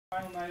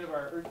Final night of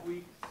our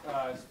Earthweek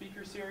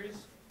Speaker series.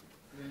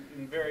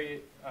 I'm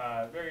very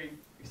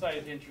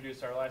excited to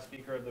introduce our last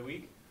speaker of the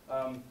week.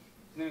 His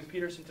name is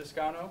Peterson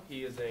Toscano.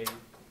 He is a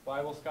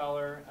Bible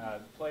scholar,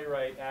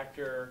 playwright,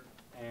 actor,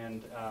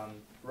 and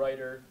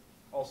writer,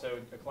 also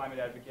a climate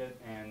advocate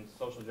and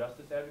social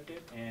justice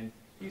advocate. And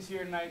he's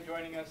here tonight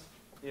joining us.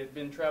 He's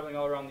been traveling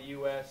all around the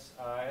U.S.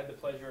 I had the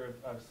pleasure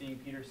of seeing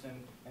Peterson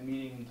and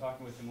meeting and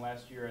talking with him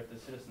last year at the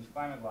Citizens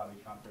Climate Lobby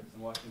Conference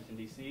in Washington,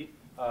 D.C.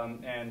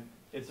 And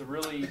it's a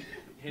really,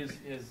 his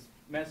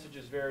message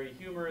is very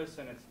humorous,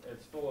 and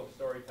it's full of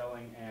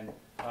storytelling and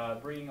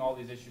bringing all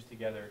these issues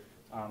together,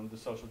 the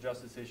social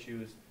justice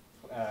issues,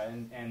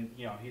 and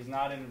you know, he's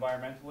not an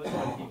environmentalist,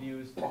 but he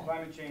views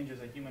climate change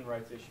as a human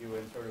rights issue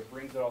and sort of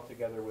brings it all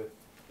together with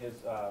his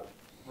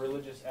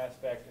religious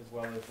aspect as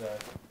well as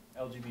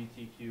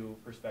LGBTQ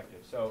perspective.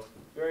 So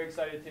very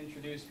excited to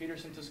introduce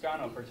Peterson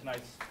Toscano for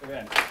tonight's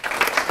event.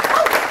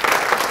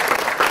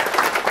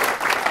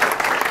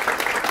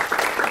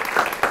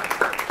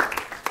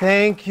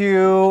 Thank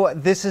you.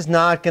 This is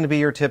not going to be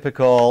your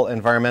typical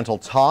environmental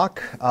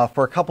talk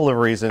for a couple of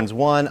reasons.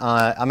 One,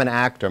 I'm an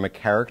actor. I'm a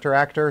character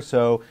actor.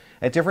 So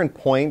at different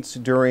points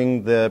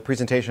during the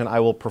presentation, I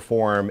will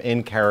perform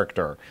in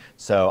character.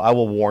 So I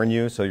will warn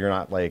you so you're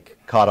not like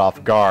caught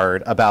off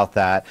guard about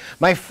that.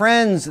 My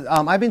friends,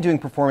 I've been doing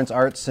performance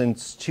arts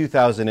since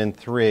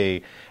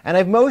 2003, and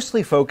I've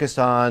mostly focused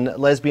on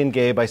lesbian,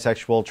 gay,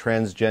 bisexual,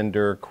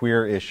 transgender,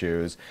 queer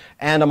issues.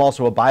 And I'm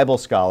also a Bible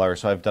scholar,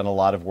 so I've done a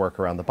lot of work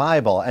around the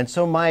Bible. And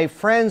so my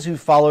friends who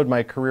followed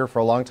my career for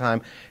a long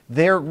time,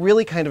 they're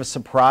really kind of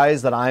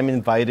surprised that I'm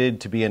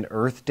invited to be an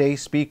Earth Day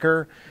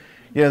speaker.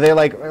 You know, they're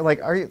like,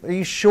 are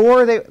you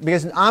sure?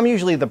 Because I'm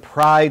usually the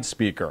pride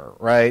speaker,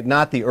 right?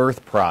 Not the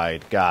Earth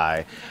Pride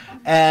guy.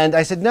 And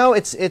I said, no,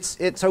 it's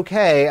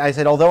okay. I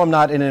said, although I'm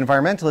not an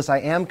environmentalist, I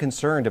am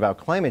concerned about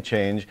climate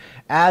change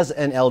as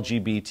an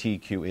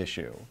LGBTQ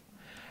issue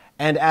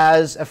and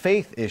as a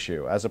faith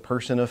issue, as a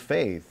person of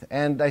faith.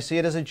 And I see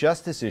it as a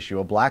justice issue,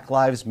 a Black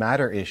Lives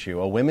Matter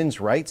issue, a women's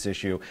rights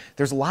issue.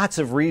 There's lots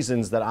of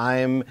reasons that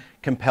I'm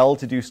compelled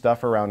to do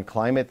stuff around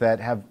climate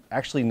that have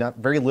actually not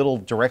very little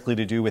directly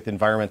to do with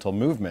environmental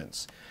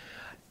movements.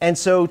 And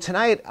so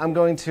tonight I'm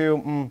going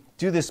to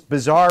do this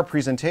bizarre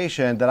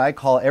presentation that I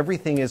call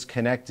Everything is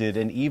Connected,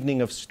 an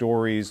evening of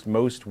stories,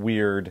 most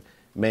weird,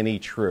 many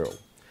true.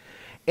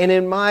 And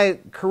in my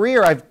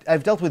career,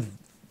 I've dealt with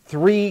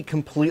three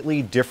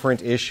completely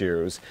different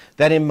issues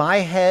that in my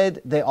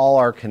head, they all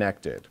are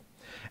connected.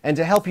 And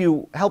to help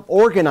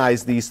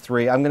organize these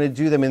three, I'm going to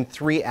do them in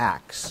 3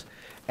 acts.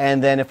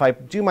 And then if I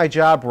do my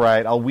job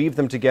right, I'll weave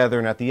them together,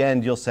 and at the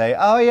end you'll say,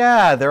 oh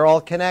yeah, they're all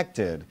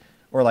connected.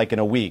 Or like in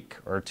a week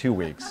or 2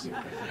 weeks.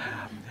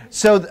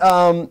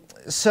 So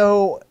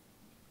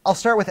I'll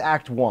start with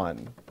Act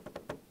 1,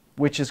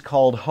 which is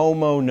called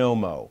Homo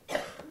Nomo.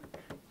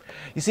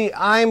 You see,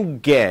 I'm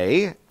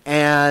gay,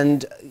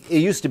 and it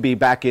used to be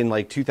back in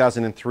like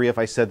 2003, if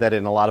I said that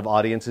in a lot of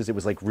audiences, it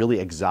was like really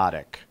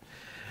exotic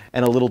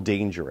and a little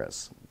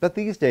dangerous. But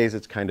these days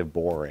it's kind of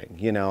boring,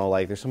 you know,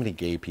 like there's so many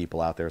gay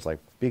people out there, it's like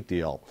big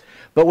deal.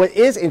 But what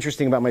is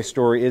interesting about my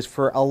story is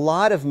for a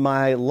lot of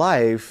my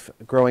life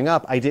growing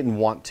up, I didn't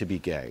want to be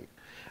gay.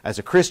 As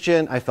a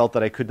Christian, I felt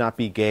that I could not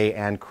be gay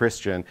and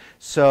Christian.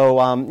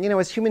 So, you know,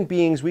 as human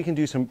beings, we can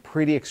do some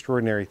pretty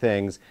extraordinary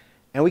things.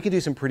 And we can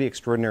do some pretty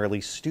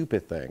extraordinarily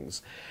stupid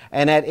things.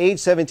 And at age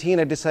 17,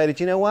 I decided,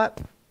 you know what?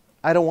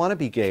 I don't want to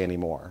be gay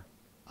anymore.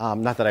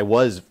 Not that I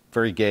was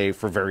very gay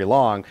for very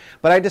long,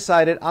 but I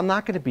decided I'm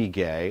not going to be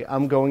gay.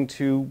 I'm going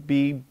to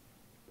be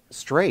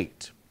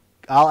straight.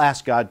 I'll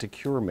ask God to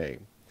cure me.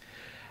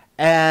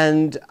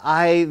 And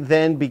I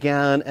then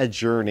began a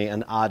journey,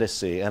 an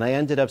odyssey, and I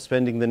ended up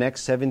spending the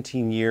next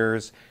 17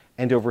 years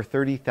and over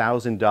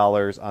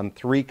 $30,000 on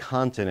 3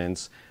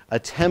 continents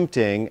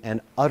attempting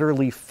and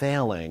utterly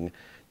failing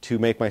to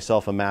make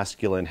myself a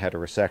masculine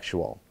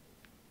heterosexual.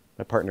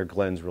 My partner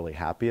Glenn's really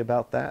happy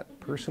about that,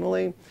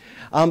 personally.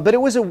 But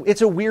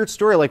it's a weird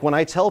story. Like when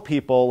I tell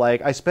people,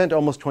 like, I spent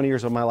almost 20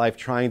 years of my life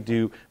trying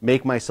to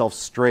make myself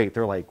straight,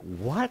 they're like,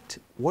 what?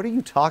 What are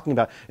you talking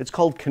about? It's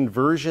called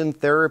conversion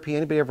therapy.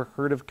 Anybody ever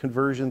heard of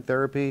conversion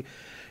therapy?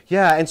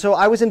 Yeah, and so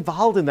I was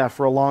involved in that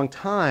for a long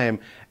time,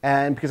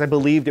 and because I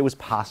believed it was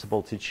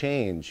possible to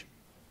change.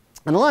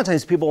 And a lot of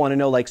times people want to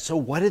know, like, so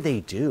what do they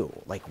do?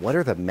 Like, what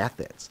are the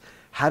methods?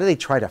 How do they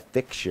try to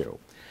fix you?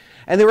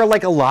 And there were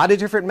like a lot of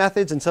different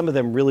methods, and some of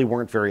them really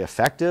weren't very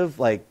effective.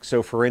 Like,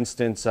 so for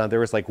instance, there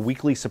was like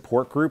weekly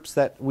support groups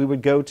that we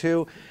would go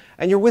to,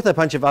 and you're with a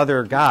bunch of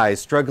other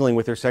guys struggling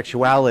with their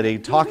sexuality,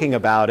 talking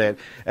about it,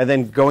 and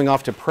then going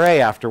off to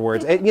pray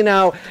afterwards. And, you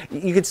know,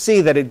 you could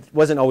see that it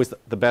wasn't always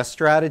the best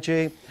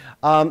strategy.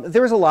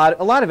 There was a lot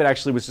of it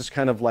actually was just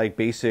kind of like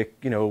basic,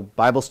 you know,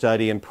 Bible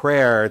study and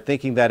prayer,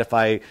 thinking that if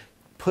I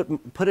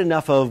put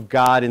enough of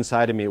God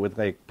inside of me, it would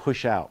like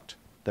push out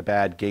the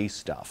bad gay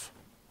stuff.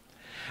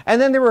 And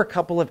then there were a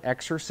couple of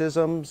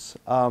exorcisms.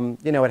 You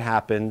know, it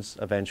happens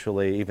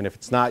eventually, even if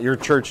it's not your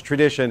church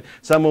tradition.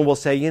 Someone will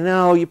say, you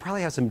know, you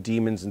probably have some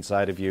demons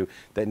inside of you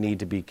that need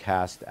to be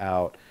cast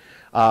out.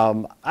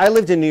 I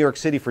lived in New York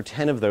City for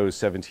 10 of those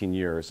 17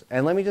 years.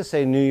 And let me just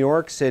say, New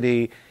York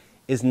City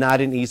is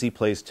not an easy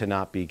place to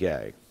not be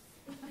gay.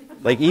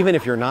 Like, even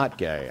if you're not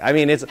gay. I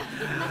mean, it's...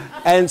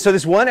 And so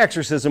this one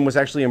exorcism was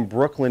actually in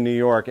Brooklyn, New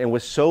York, and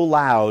was so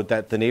loud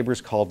that the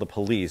neighbors called the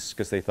police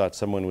because they thought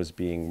someone was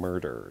being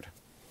murdered.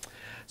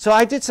 So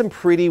I did some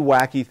pretty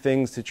wacky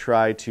things to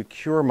try to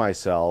cure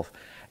myself.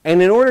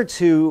 And in order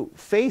to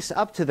face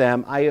up to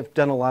them, I have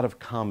done a lot of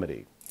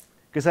comedy.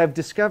 Because I've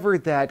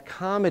discovered that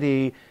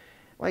comedy,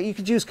 well, you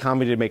could use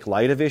comedy to make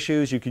light of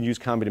issues, you can use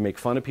comedy to make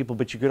fun of people,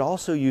 but you could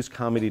also use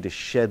comedy to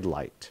shed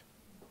light.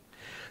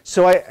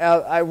 So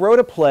I wrote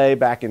a play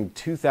back in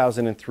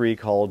 2003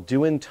 called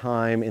Doin'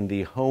 Time in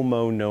the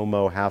Homo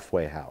Nomo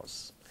Halfway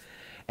House.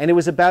 And it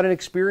was about an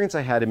experience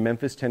I had in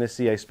Memphis,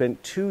 Tennessee. I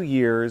spent 2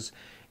 years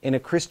in a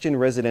Christian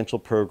residential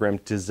program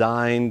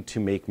designed to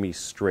make me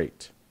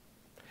straight.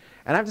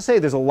 And I have to say,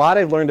 there's a lot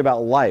I've learned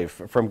about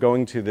life from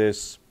going to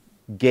this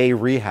gay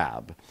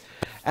rehab.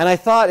 And I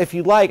thought, if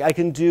you like, I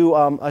can do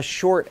a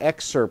short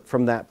excerpt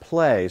from that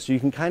play so you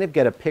can kind of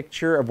get a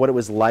picture of what it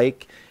was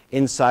like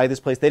inside this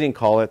place. They didn't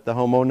call it the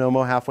Homo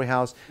Nomo Halfway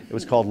House. It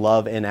was called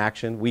Love in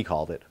Action. We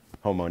called it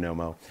Homo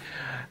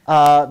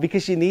Nomo.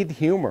 Because you need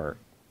humor.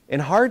 In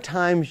hard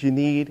times, you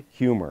need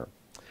humor.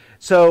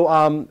 So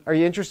are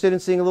you interested in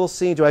seeing a little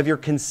scene? Do I have your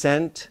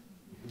consent?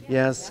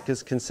 Yes,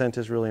 because consent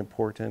is really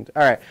important.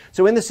 All right.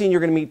 So in the scene, you're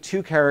going to meet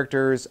two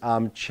characters,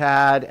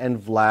 Chad and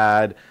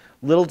Vlad.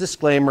 Little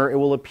disclaimer, it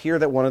will appear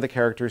that one of the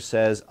characters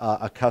says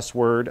a cuss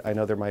word. I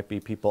know there might be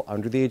people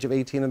under the age of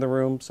 18 in the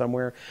room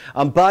somewhere.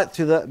 But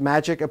through the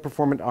magic of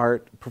performance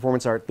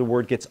art, the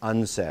word gets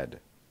unsaid.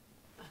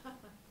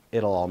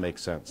 It'll all make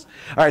sense.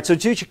 All right, so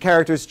two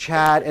characters,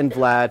 Chad and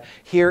Vlad.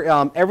 Here,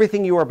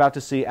 everything you are about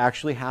to see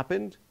actually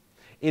happened.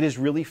 It is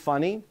really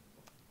funny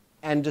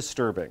and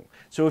disturbing.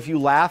 So if you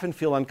laugh and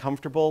feel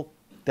uncomfortable,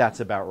 that's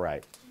about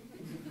right.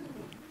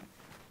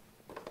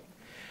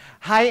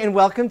 Hi, and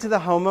welcome to the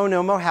Homo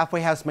Nomo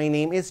Halfway House. My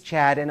name is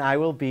Chad, and I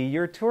will be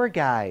your tour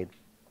guide.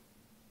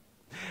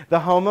 The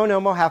Homo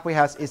Nomo Halfway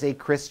House is a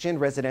Christian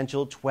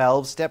residential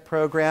 12-step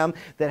program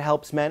that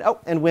helps men,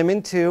 oh, and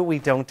women too, we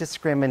don't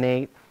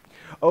discriminate,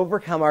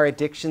 overcome our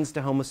addictions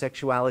to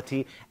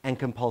homosexuality and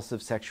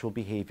compulsive sexual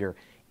behavior.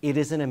 It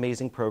is an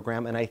amazing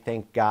program, and I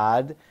thank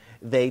God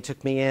they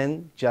took me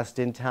in just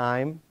in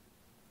time.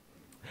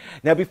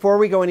 Now, before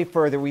we go any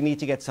further, we need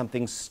to get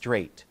something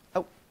straight.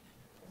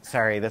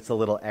 Sorry, that's a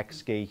little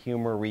ex-gay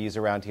humor we use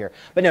around here.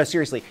 But no,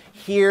 seriously,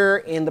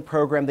 here in the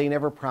program, they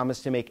never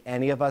promised to make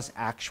any of us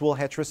actual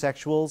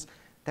heterosexuals.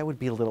 That would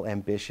be a little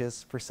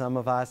ambitious for some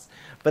of us.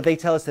 But they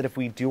tell us that if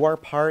we do our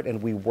part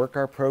and we work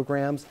our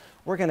programs,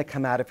 we're going to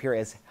come out of here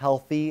as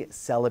healthy,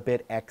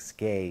 celibate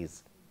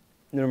ex-gays.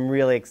 And I'm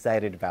really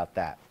excited about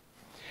that.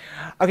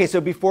 Okay, so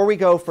before we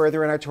go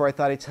further in our tour, I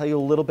thought I'd tell you a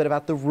little bit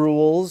about the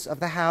rules of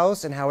the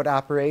house and how it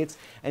operates.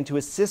 And to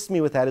assist me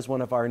with that is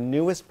one of our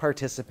newest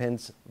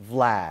participants,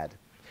 Vlad.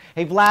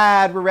 Hey,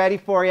 Vlad, we're ready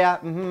for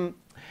you.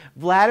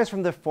 Vlad is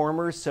from the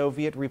former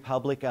Soviet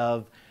Republic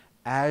of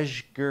Bazan.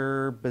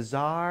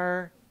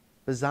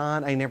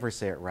 I never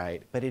say it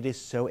right, but it is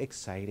so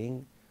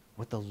exciting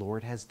what the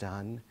Lord has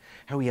done,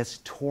 how he has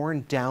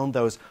torn down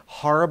those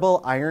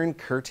horrible iron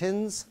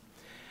curtains.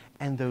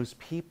 And those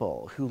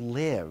people who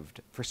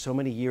lived for so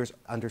many years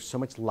under so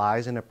much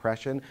lies and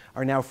oppression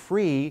are now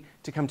free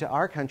to come to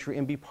our country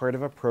and be part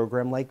of a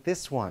program like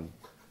this one.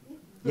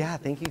 Yeah,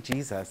 thank you,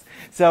 Jesus.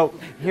 So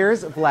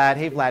here's Vlad.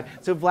 Hey, Vlad.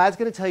 So Vlad's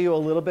going to tell you a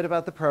little bit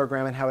about the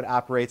program and how it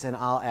operates, and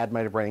I'll add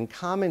my running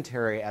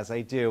commentary as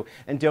I do.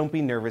 And don't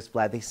be nervous,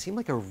 Vlad. They seem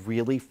like a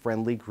really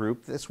friendly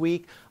group this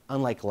week,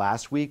 unlike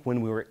last week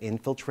when we were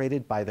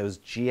infiltrated by those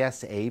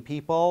GSA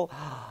people.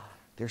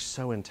 They're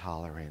so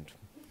intolerant.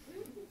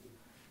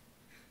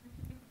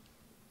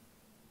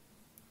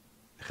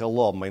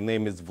 Hello, my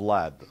name is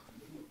Vlad.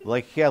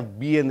 I have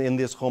been in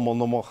this Homo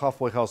Nomo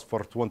Halfway House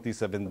for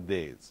 27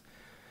 days.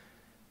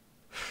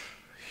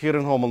 Here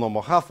in Homo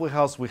Nomo Halfway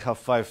House, we have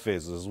 5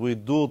 phases. We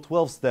do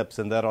 12 steps,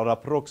 and there are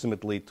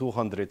approximately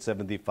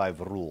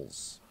 275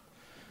 rules.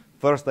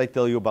 First, I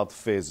tell you about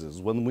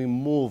phases. When we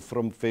move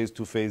from phase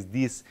to phase,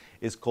 this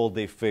is called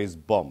a phase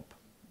bump.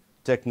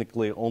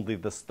 Technically, only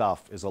the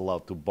staff is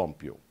allowed to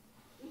bump you.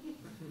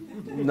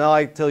 Now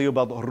I tell you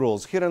about the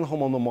rules. Here in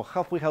Homo Nomo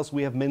Halfway House,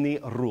 we have many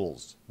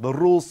rules. The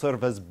rules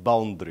serve as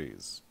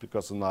boundaries,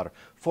 because in our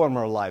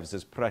former lives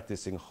as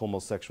practicing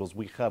homosexuals,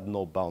 we have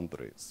no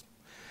boundaries.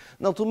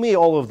 Now, to me,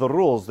 all of the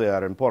rules, they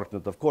are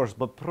important, of course,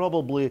 but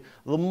probably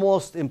the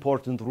most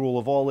important rule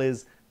of all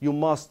is you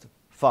must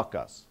fuck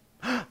us.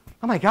 Oh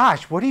my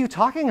gosh, what are you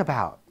talking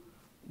about?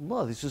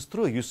 Well, this is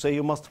true. You say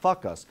you must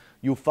fuck us.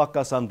 You fuck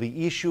us on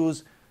the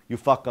issues. You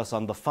fuck us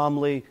on the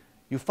family.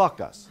 You fuck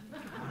us.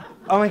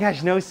 Oh my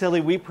gosh, no, silly.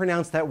 We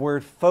pronounce that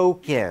word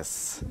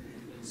focus.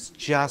 He's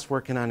just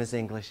working on his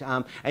English.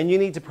 And you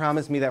need to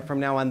promise me that from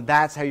now on,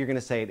 that's how you're going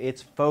to say it.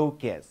 It's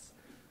focus.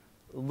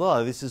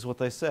 Well, this is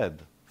what I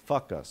said.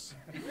 Fuck us.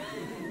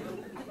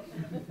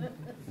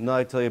 Now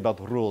I tell you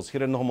about rules.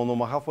 Here in Homo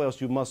Nomo Halfway House,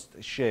 you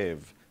must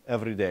shave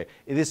every day.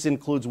 This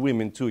includes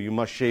women too. You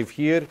must shave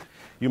here,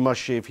 you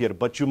must shave here,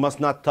 but you must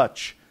not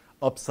touch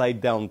upside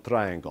down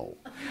triangle.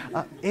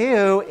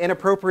 Ew,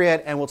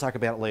 inappropriate, and we'll talk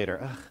about it later.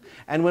 Ugh.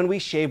 And when we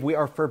shave, we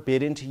are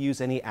forbidden to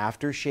use any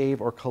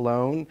aftershave or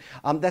cologne.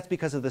 That's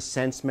because of the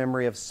sense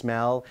memory of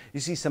smell. You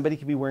see, somebody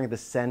could be wearing the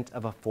scent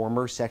of a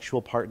former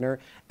sexual partner,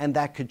 and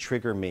that could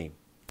trigger me,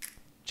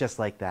 just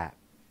like that.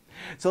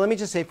 So let me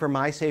just say, for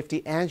my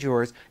safety and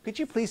yours, could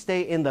you please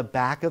stay in the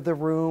back of the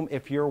room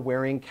if you're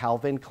wearing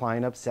Calvin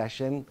Klein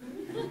Obsession?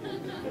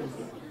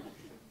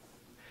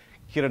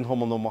 Here in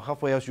Homo Nomo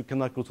Halfway House, you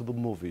cannot go to the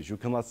movies, you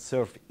cannot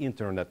surf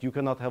internet, you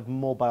cannot have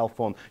mobile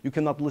phone, you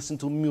cannot listen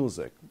to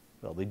music.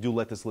 Well, they do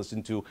let us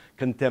listen to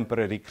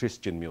contemporary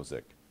Christian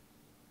music.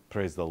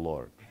 Praise the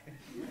Lord.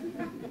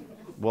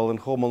 Well, in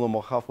Homo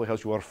Nomo Halfway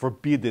House, you are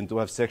forbidden to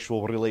have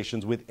sexual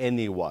relations with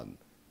anyone,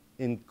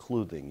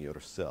 including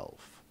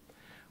yourself.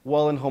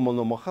 While in Homo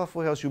Nomo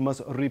Halfway House, you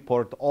must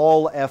report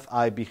all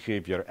FI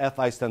behavior.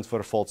 FI stands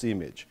for false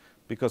image,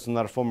 because in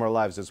our former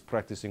lives as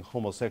practicing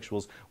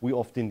homosexuals, we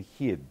often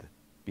hid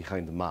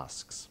behind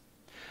masks.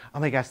 Oh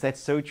my gosh, that's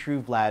so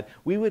true, Vlad.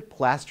 We would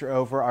plaster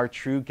over our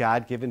true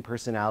God-given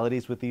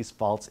personalities with these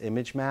false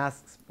image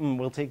masks.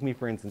 Well, take me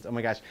for instance. Oh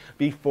my gosh,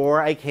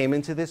 before I came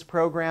into this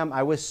program,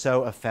 I was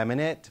so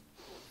effeminate.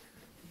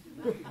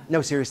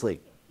 No, seriously.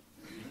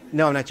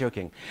 No, I'm not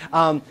joking.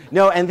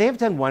 No, and they've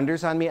done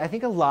wonders on me. I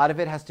think a lot of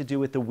it has to do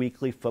with the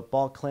weekly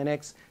football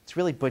clinics. It's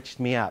really butched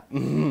me up.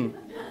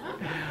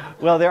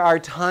 Well, there are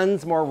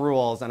tons more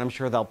rules, and I'm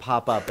sure they'll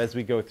pop up as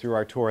we go through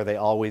our tour. They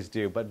always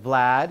do. But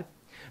Vlad,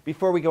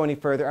 before we go any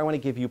further, I want to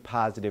give you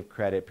positive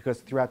credit,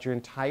 because throughout your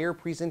entire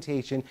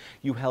presentation,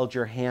 you held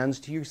your hands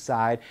to your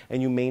side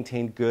and you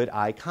maintained good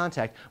eye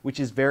contact, which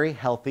is very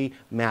healthy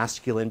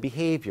masculine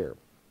behavior.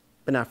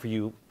 But not for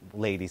you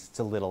ladies. It's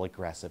a little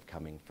aggressive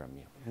coming from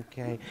you.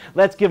 Okay?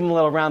 Let's give them a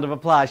little round of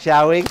applause,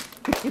 shall we?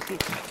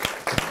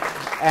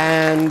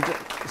 And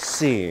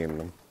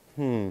scene.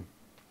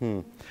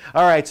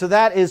 All right, so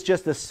that is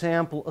just a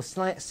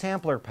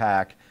sampler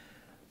pack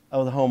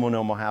of the Homo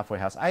Nomo Halfway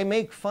House. I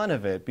make fun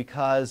of it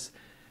because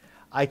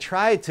I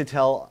tried to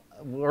tell,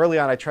 early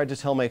on I tried to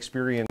tell my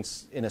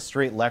experience in a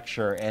straight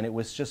lecture, and it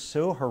was just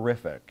so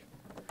horrific.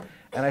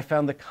 And I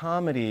found the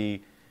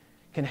comedy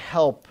can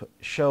help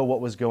show what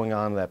was going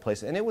on in that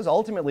place. And it was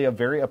ultimately a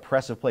very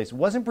oppressive place. It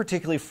wasn't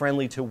particularly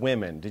friendly to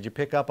women. Did you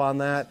pick up on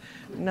that?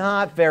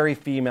 Not very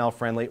female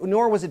friendly,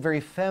 nor was it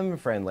very femme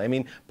friendly. I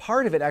mean,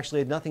 part of it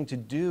actually had nothing to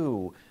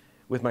do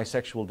with my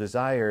sexual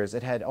desires.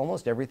 It had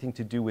almost everything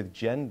to do with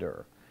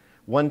gender.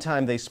 One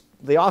time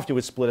they often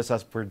would split us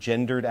up for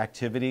gendered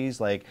activities,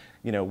 like,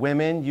 you know,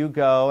 women, you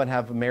go and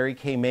have a Mary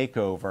Kay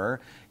makeover,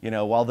 you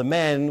know, while the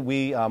men,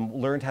 we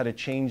learned how to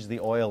change the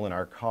oil in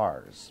our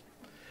cars.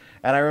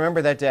 And I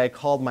remember that day I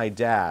called my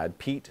dad,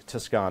 Pete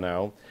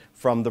Toscano,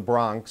 from the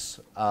Bronx,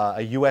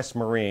 a U.S.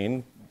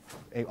 Marine.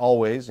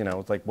 Always, you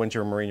know, it's like once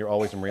you're a Marine, you're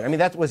always a Marine. I mean,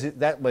 that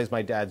was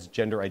my dad's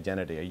gender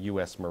identity, a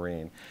U.S.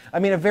 Marine. I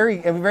mean, a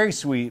very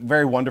sweet,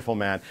 very wonderful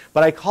man.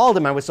 But I called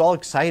him, I was all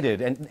excited.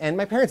 And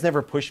my parents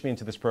never pushed me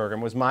into this program.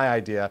 It was my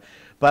idea.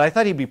 But I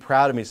thought he'd be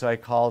proud of me, so I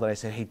called and I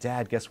said, hey,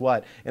 Dad, guess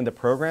what? In the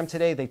program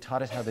today, they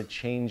taught us how to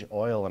change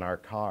oil in our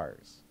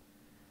cars.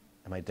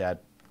 And my dad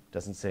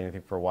doesn't say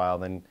anything for a while.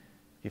 Then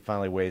he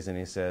finally weighs in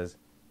and he says,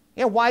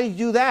 yeah, why do you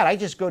do that? I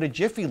just go to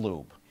Jiffy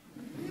Lube.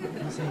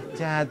 I was like,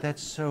 Dad,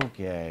 that's so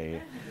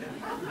gay.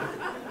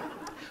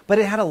 But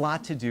it had a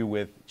lot to do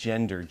with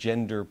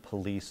gender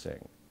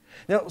policing.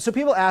 Now, so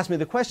people ask me,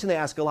 the question they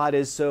ask a lot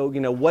is, so, you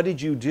know, what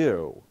did you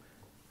do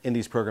in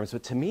these programs?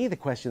 But to me, the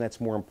question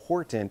that's more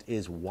important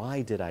is,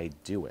 why did I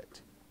do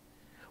it?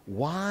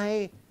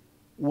 Why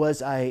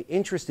was I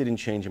interested in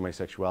changing my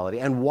sexuality,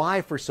 and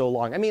why for so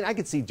long? I mean, I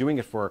could see doing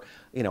it for,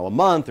 you know, a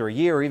month or a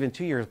year or even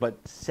 2 years, but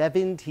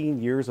 17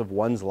 years of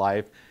one's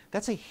life,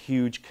 that's a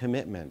huge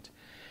commitment.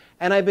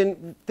 And I've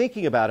been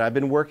thinking about it. I've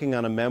been working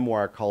on a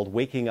memoir called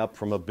Waking Up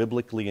from a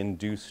Biblically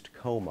Induced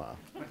Coma.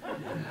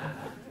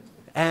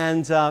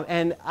 And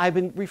I've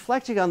been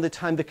reflecting on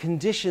the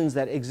conditions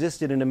that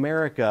existed in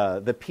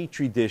America, the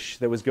petri dish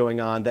that was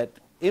going on that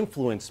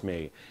influenced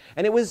me.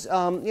 And it was, you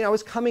know, I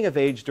was coming of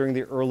age during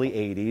the early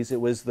 80s.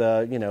 It was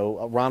you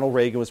know, Ronald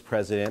Reagan was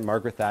president,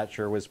 Margaret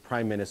Thatcher was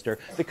prime minister.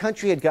 The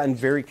country had gotten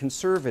very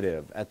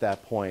conservative at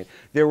that point.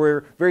 There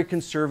were very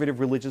conservative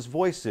religious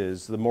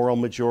voices, the Moral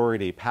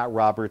Majority, Pat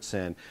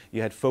Robertson.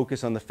 You had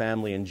Focus on the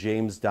Family and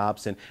James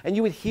Dobson. And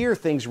you would hear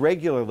things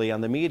regularly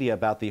on the media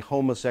about the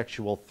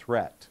homosexual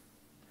threat.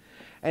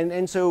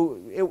 And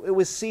so it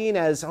was seen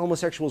as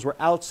homosexuals were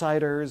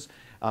outsiders,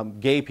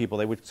 gay people,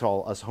 they would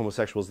call us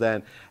homosexuals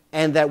then,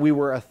 and that we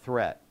were a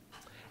threat.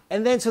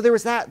 And then, so there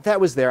was that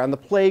was there. On the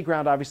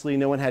playground, obviously,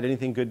 no one had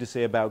anything good to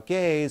say about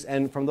gays,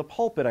 and from the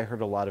pulpit, I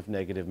heard a lot of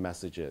negative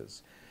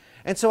messages.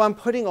 And so I'm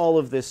putting all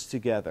of this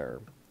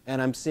together,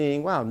 and I'm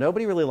seeing, wow,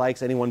 nobody really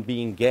likes anyone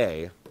being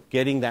gay,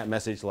 getting that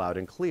message loud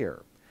and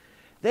clear.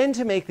 Then,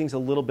 to make things a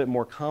little bit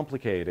more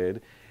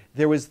complicated,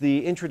 there was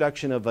the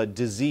introduction of a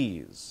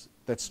disease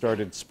that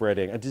started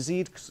spreading, a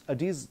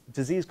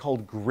disease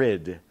called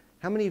GRID,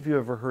 How many of you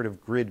have ever heard of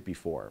GRID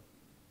before?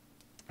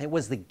 It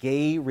was the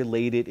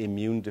gay-related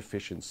immune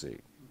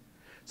deficiency.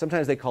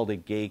 Sometimes they called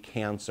it gay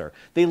cancer.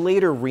 They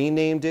later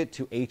renamed it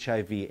to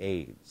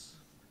HIV/AIDS,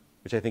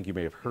 which I think you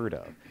may have heard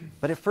of.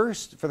 But at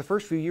first, for the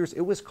first few years,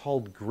 it was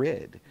called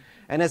GRID.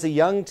 And as a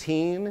young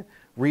teen,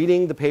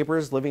 reading the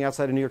papers, living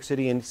outside of New York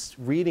City, and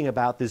reading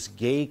about this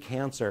gay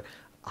cancer,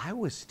 I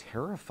was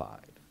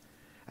terrified.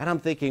 And I'm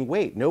thinking,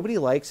 wait, nobody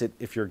likes it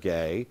if you're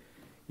gay.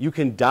 You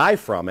can die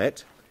from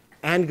it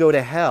and go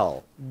to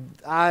hell.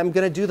 I'm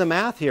going to do the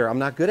math here. I'm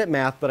not good at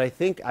math, but I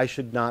think I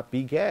should not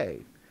be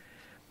gay.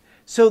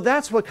 So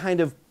that's what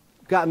kind of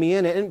got me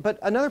in it. But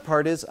another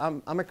part is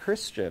I'm a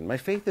Christian. My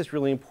faith is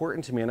really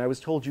important to me, and I was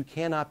told you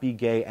cannot be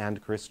gay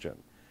and Christian.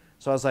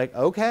 So I was like,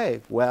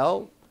 okay,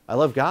 well, I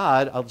love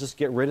God. I'll just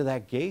get rid of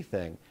that gay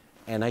thing.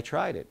 And I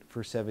tried it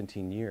for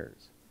 17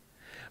 years.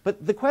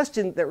 But the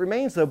question that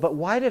remains, though, but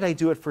why did I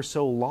do it for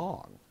so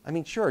long? I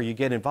mean, sure, you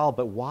get involved,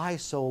 but why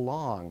so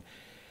long?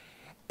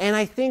 And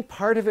I think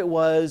part of it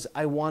was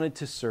I wanted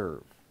to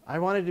serve. I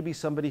wanted to be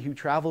somebody who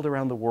traveled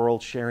around the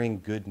world sharing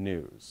good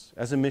news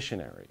as a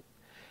missionary.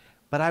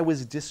 But I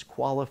was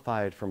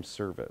disqualified from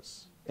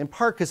service, in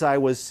part because I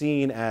was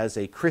seen as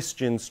a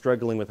Christian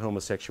struggling with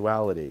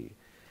homosexuality,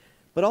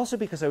 but also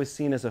because I was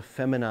seen as a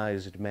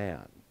feminized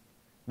man.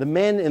 The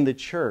men in the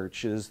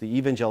churches, the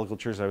evangelical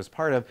church I was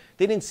part of,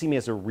 they didn't see me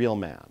as a real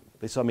man.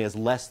 They saw me as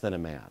less than a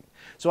man.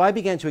 So I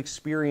began to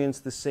experience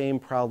the same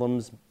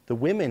problems the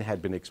women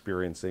had been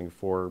experiencing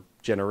for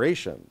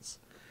generations.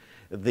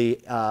 The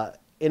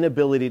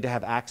inability to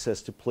have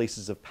access to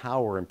places of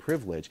power and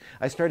privilege.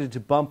 I started to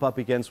bump up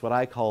against what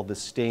I call the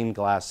stained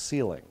glass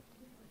ceiling.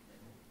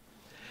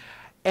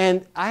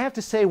 And I have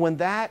to say, when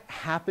that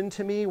happened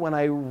to me, when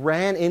I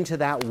ran into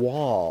that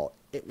wall,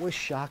 it was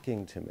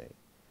shocking to me.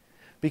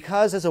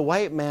 Because as a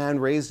white man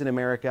raised in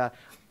America,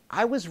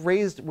 I was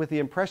raised with the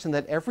impression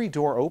that every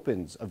door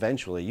opens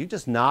eventually. You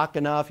just knock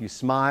enough, you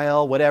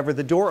smile, whatever,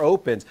 the door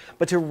opens.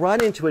 But to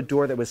run into a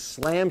door that was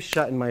slammed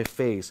shut in my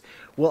face,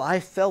 well, I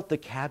felt the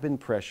cabin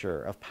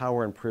pressure of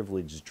power and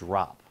privilege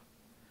drop.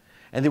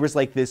 And there was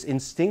like this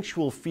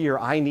instinctual fear,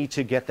 I need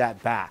to get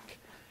that back.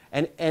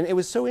 And it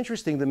was so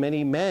interesting, the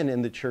many men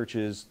in the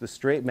churches, the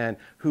straight men,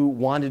 who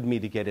wanted me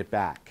to get it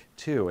back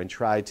too and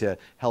tried to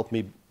help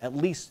me at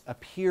least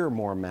appear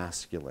more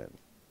masculine.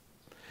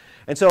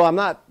 And so I'm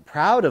not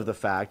proud of the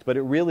fact, but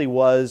it really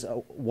was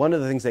one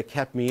of the things that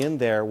kept me in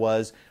there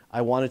was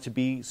I wanted to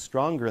be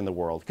stronger in the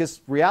world.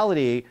 Because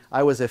reality,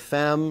 I was a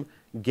femme,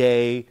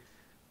 gay,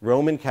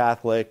 Roman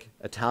Catholic,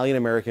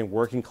 Italian-American,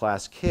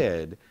 working-class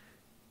kid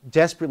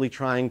desperately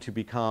trying to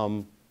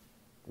become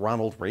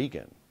Ronald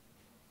Reagan,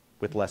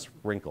 with less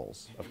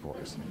wrinkles, of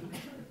course.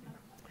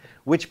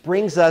 Which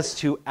brings us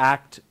to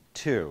Act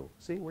 2.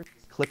 See, we're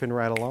clipping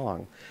right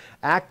along.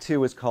 Act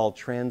 2 is called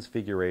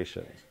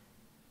Transfiguration.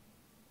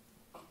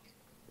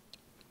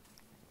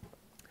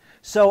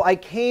 So I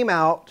came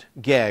out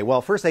gay.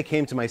 Well, first I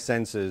came to my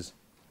senses,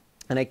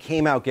 and I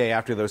came out gay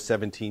after those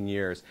 17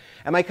 years.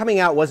 And my coming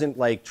out wasn't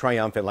like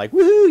triumphant, like,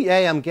 woohoo,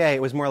 yay, I'm gay.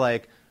 It was more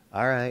like,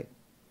 all right.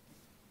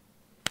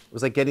 It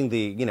was like getting the,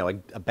 you know,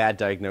 a bad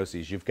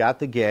diagnosis. You've got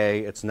the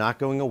gay, it's not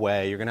going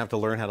away, you're going to have to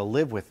learn how to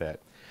live with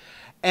it.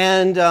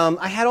 And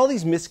I had all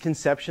these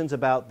misconceptions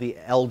about the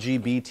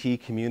LGBT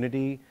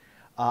community.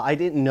 I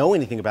didn't know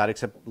anything about it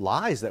except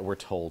lies that were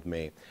told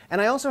me. And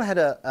I also had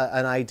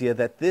an idea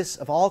that this,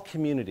 of all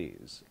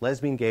communities,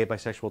 lesbian, gay,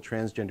 bisexual,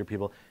 transgender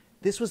people,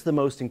 this was the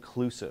most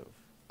inclusive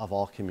of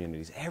all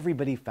communities.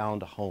 Everybody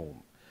found a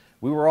home.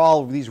 We were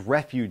all these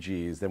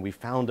refugees, and we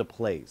found a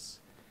place.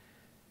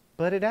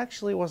 But it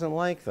actually wasn't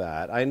like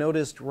that. I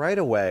noticed right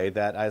away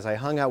that as I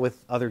hung out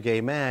with other gay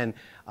men,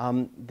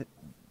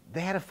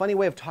 they had a funny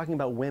way of talking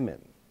about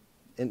women.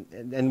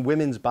 And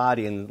women's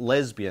body and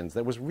lesbians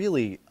that was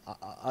really,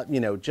 you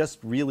know, just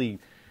really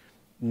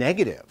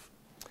negative.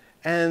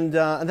 And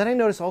then I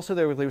noticed also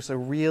there was a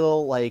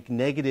real like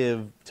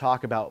negative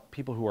talk about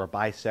people who are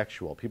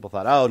bisexual. People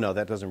thought, oh no,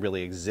 that doesn't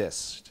really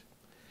exist.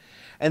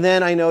 And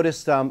then I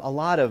noticed a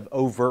lot of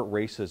overt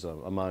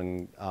racism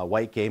among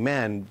white gay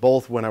men,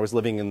 both when I was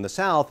living in the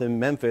South in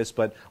Memphis,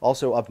 but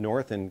also up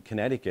north in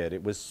Connecticut.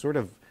 It was sort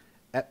of,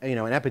 you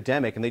know, an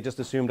epidemic, and they just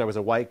assumed I was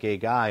a white gay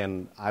guy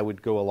and I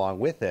would go along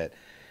with it.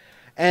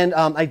 And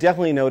I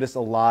definitely noticed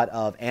a lot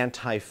of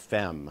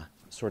anti-femme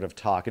sort of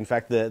talk. In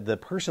fact, the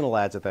personal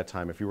ads at that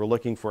time, if you were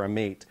looking for a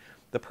mate,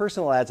 the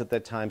personal ads at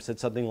that time said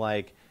something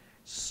like,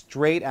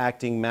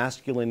 straight-acting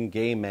masculine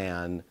gay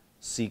man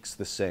seeks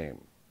the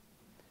same.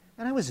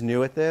 And I was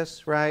new at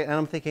this, right? And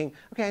I'm thinking,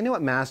 okay, I know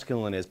what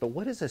masculine is, but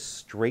what is a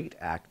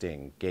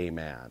straight-acting gay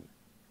man?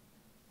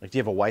 Like, do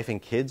you have a wife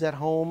and kids at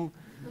home?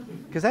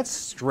 Because that's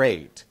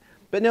straight.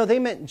 But no, they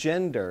meant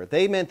gender.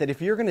 They meant that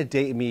if you're going to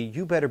date me,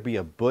 you better be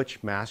a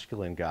butch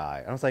masculine guy.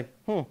 And I was like,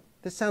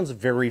 this sounds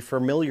very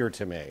familiar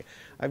to me.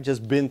 I've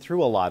just been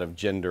through a lot of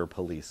gender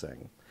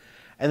policing.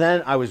 And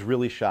then I was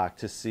really shocked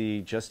to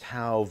see just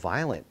how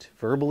violent,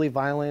 verbally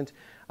violent,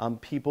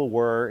 people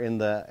were in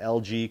the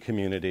LG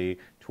community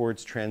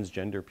towards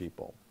transgender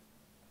people.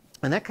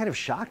 And that kind of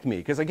shocked me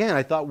because, again,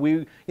 I thought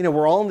we're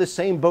all in the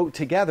same boat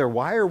together.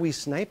 Why are we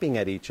sniping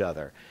at each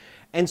other?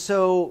 And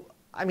so,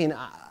 I mean,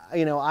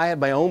 I had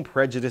my own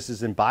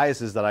prejudices and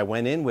biases that I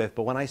went in with,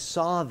 but when I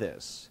saw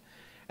this,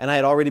 and I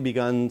had already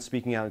begun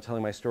speaking out and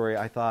telling my story,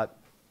 I thought,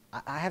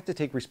 I have to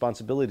take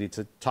responsibility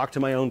to talk to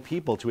my own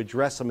people to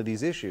address some of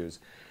these issues.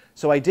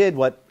 So I did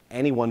what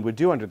anyone would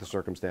do under the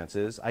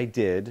circumstances. I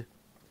did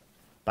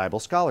Bible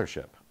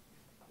scholarship.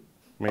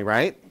 I mean,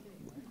 right?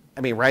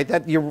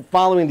 That you're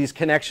following these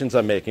connections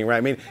I'm making, right?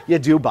 I mean, you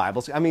do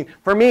Bible. I mean,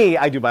 for me,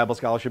 I do Bible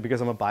scholarship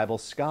because I'm a Bible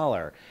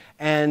scholar.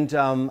 And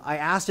I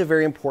asked a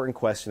very important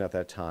question at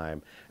that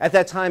time. At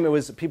that time,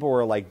 people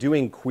were like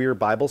doing queer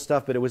Bible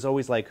stuff, but it was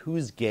always like,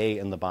 who's gay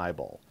in the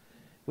Bible?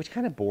 Which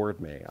kind of bored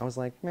me. I was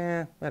like,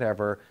 meh,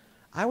 whatever.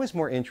 I was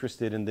more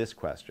interested in this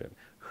question.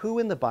 Who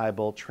in the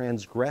Bible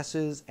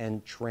transgresses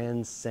and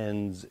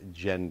transcends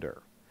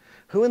gender?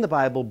 Who in the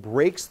Bible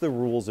breaks the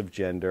rules of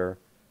gender?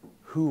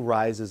 Who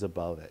rises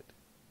above it?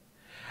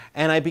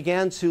 And I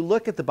began to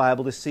look at the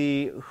Bible to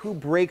see who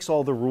breaks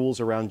all the rules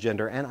around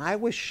gender. And I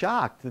was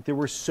shocked that there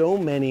were so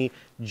many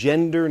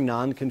gender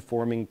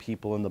non-conforming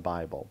people in the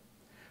Bible.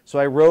 So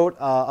I wrote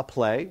a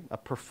play, a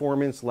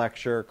performance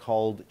lecture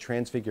called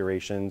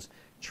Transfigurations,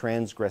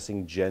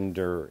 Transgressing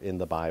Gender in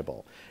the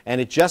Bible.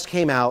 And it just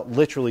came out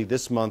literally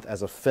this month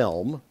as a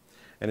film.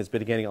 And it's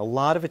been getting a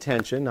lot of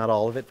attention, not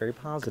all of it very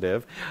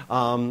positive.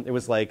 It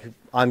was like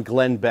on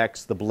Glenn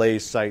Beck's The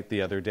Blaze site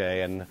the other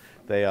day, and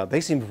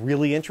they seemed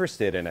really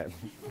interested in it,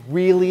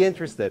 really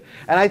interested.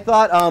 And I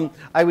thought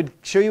I would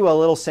show you a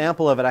little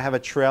sample of it. I have a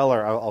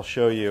trailer I'll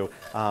show you.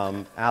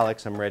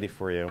 Alex, I'm ready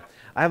for you.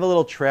 I have a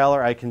little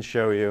trailer I can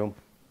show you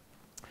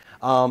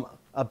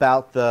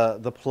about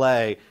the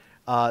play,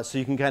 so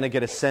you can kind of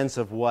get a sense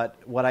of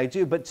what I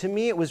do. But to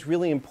me, it was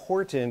really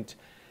important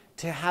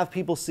to have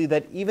people see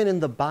that even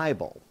in the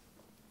Bible,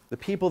 the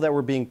people that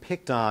were being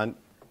picked on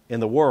in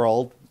the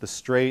world, the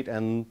straight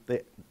and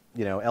the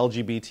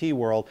LGBT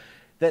world,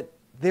 that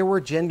there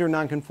were gender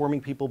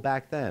nonconforming people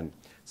back then.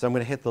 So I'm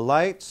going to hit the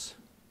lights.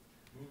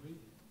 Movie.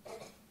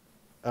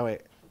 Oh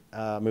wait,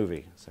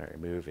 movie. Sorry,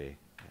 movie.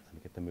 Let me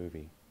get the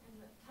movie.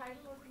 And the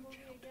title of the movie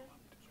again?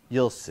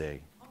 You'll see.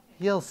 Okay.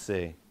 You'll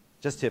see.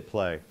 Just hit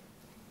play.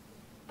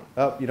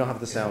 Oh, you don't have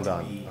the sound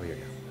on. Oh, here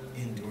you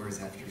go. Indoors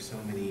after so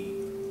many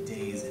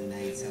days and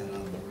nights out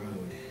on the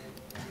road.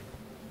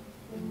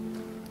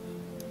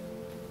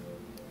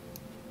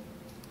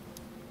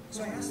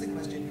 So I asked the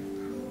question,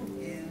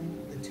 who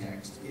in the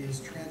text is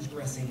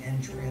transgressing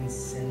and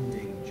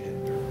transcending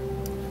gender?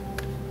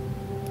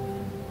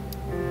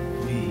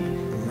 We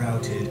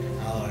routed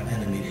our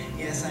enemy.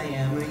 Yes, I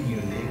am a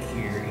eunuch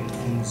here in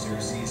King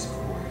Xerxes'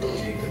 court.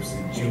 Jacob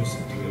sent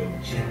Joseph to go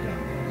check on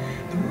them.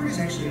 The word is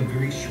actually a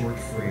very short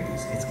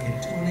phrase. It's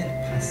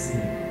ketonet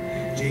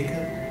pasim.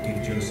 Jacob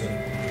gave Joseph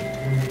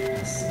ketonet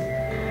pasim.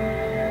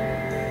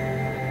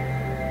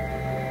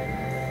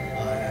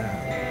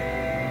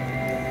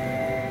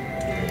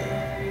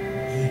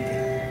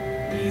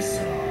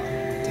 Esau,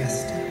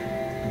 Destin,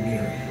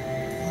 Miriam,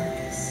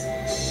 Marcus.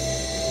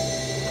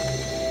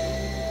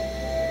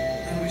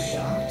 I was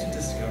shocked to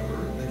discover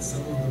that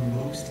some of the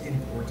most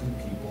important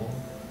people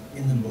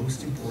in the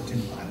most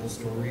important Bible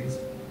stories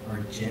are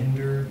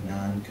gender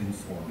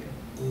non-conforming.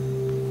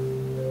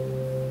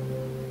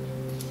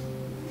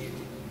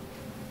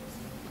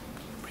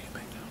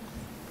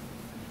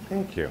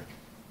 Thank you.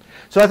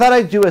 So I thought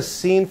I'd do a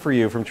scene for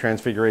you from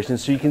Transfiguration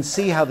so you can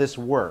see how this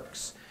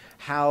works,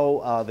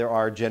 how there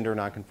are gender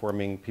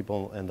nonconforming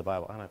people in the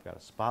Bible. I don't know, I've got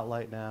a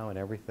spotlight now and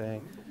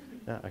everything.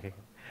 Okay.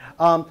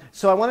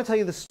 So I want to tell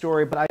you the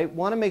story, but I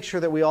want to make sure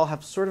that we all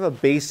have sort of a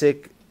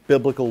basic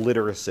biblical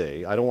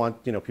literacy. I don't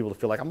want people to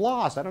feel like I'm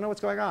lost. I don't know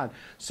what's going on.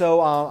 So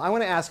I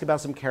want to ask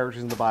about some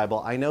characters in the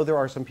Bible. I know there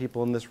are some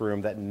people in this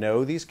room that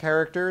know these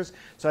characters.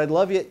 So I'd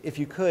love you if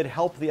you could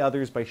help the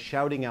others by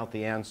shouting out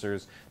the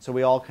answers so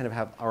we all kind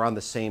of are on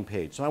the same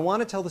page. So I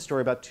want to tell the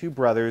story about two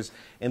brothers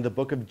in the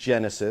book of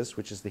Genesis,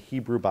 which is the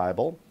Hebrew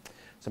Bible.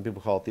 Some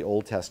people call it the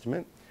Old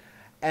Testament.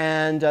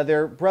 And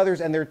they're brothers,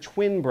 and they're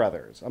twin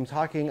brothers. I'm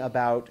talking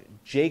about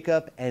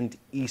Jacob and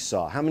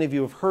Esau. How many of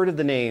you have heard of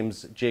the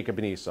names Jacob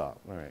and Esau?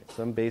 All right,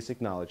 some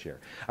basic knowledge here.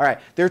 All right,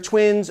 they're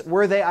twins.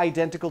 Were they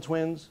identical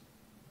twins?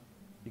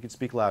 You can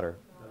speak louder.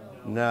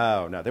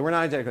 No, they were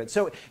not identical.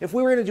 So if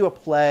we were going to do a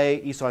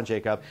play, Esau and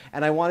Jacob,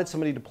 and I wanted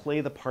somebody to play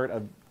the part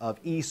of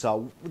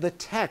Esau, the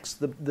text,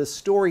 the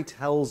story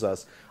tells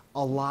us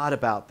a lot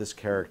about this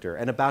character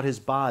and about his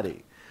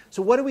body.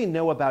 So what do we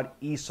know about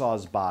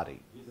Esau's body?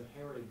 He's a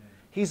hairy man.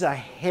 He's a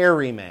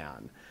hairy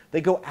man.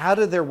 They go out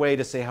of their way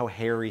to say how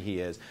hairy he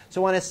is.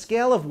 So on a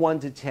scale of 1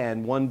 to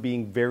 10, 1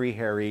 being very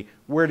hairy,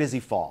 where does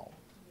he fall?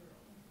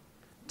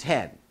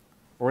 10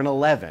 or an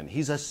 11.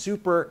 He's a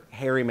super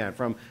hairy man.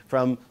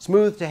 From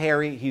smooth to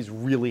hairy, he's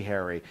really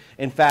hairy.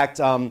 In fact,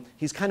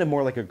 he's kind of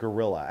more like a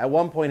gorilla. At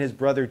one point, his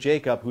brother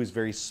Jacob, who's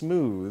very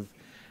smooth,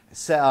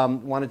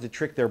 wanted to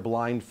trick their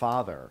blind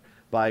father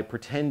by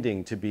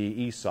pretending to be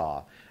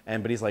Esau.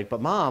 But he's like,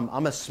 but Mom,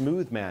 I'm a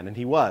smooth man. And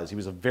he was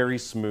a very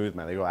smooth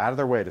man. They go out of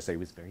their way to say he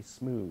was very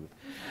smooth.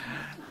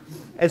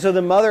 And so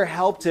the mother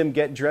helped him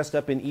get dressed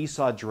up in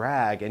Esau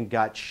drag and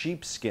got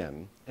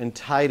sheepskin and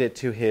tied it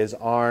to his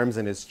arms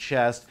and his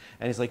chest.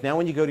 And he's like, now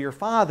when you go to your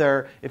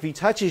father, if he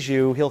touches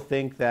you, he'll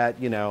think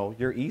that, you know,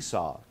 you're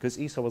Esau. Because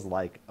Esau was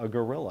like a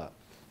gorilla.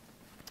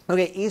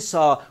 Okay,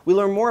 Esau, we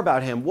learn more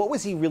about him. What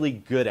was he really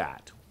good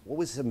at? What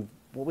was the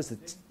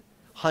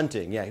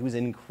hunting? Yeah, he was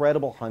an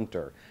incredible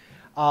hunter.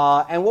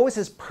 And what was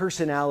his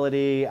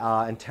personality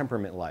and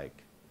temperament like?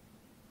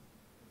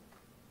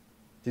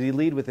 Did he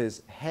lead with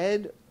his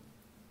head,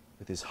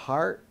 with his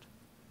heart,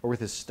 or with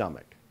his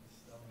stomach?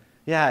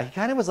 Yeah, he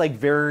kind of was like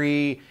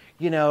very,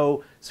 you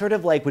know, sort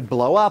of like would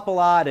blow up a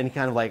lot, and he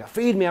kind of like,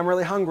 feed me, I'm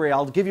really hungry,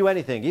 I'll give you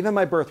anything, even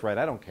my birthright,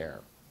 I don't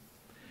care.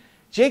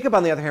 Jacob,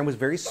 on the other hand, was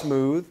very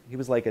smooth. He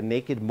was like a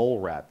naked mole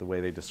rat, the way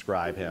they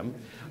describe him.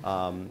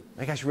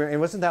 My gosh, it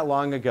wasn't that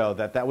long ago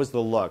that was the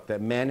look,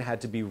 that men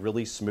had to be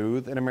really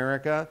smooth in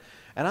America.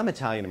 And I'm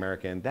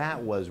Italian-American.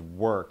 That was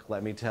work,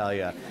 let me tell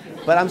you.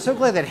 But I'm so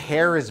glad that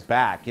hair is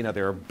back. You know,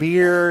 there are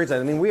beards.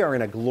 I mean, we are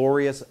in a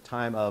glorious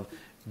time of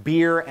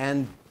beer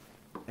and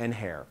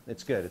hair.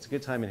 It's good. It's a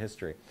good time in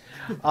history.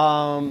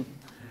 Yeah,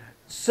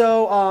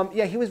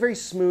 he was very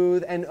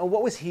smooth. And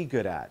what was he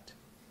good at?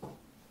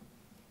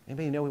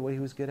 Anybody know what he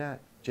was good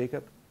at?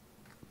 Jacob?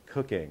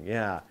 Cooking,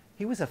 yeah.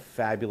 He was a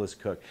fabulous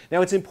cook.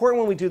 Now, it's important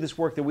when we do this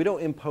work that we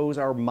don't impose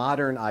our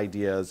modern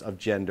ideas of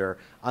gender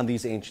on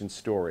these ancient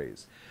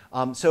stories.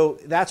 So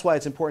that's why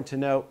it's important to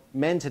note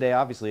men today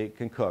obviously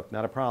can cook,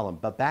 not a problem.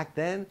 But back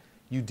then,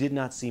 you did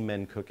not see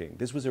men cooking.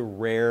 This was a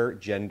rare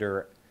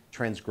gender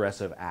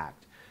transgressive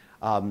act.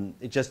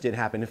 It just didn't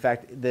happen. In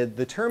fact,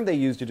 the term they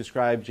used to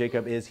describe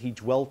Jacob is he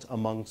dwelt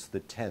amongst the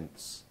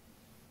tents,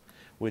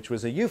 which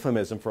was a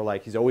euphemism for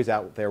like he's always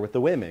out there with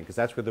the women, because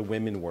that's where the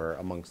women were,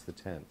 amongst the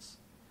tents.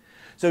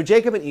 So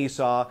Jacob and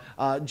Esau.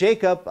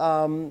 Jacob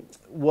had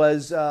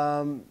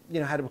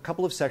a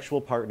couple of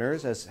sexual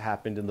partners, as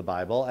happened in the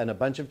Bible, and a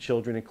bunch of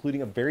children,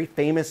 including a very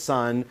famous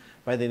son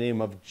by the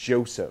name of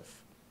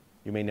Joseph.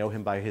 You may know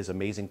him by his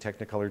amazing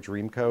Technicolor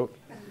Dreamcoat.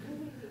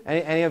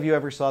 Any of you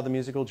ever saw the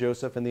musical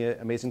Joseph and the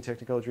Amazing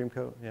Technicolor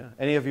Dreamcoat? Yeah.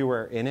 Any of you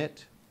were in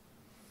it?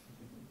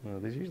 Well,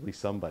 there's usually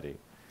somebody.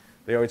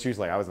 It's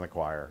usually I was in the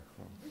choir.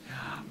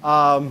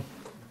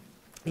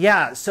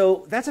 Yeah,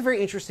 so that's a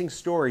very interesting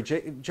story.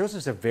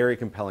 Joseph's a very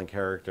compelling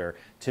character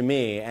to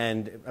me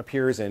and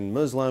appears in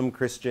Muslim,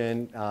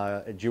 Christian,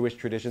 Jewish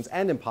traditions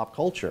and in pop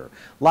culture.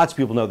 Lots of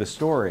people know this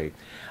story.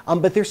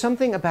 But there's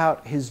something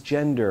about his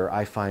gender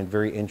I find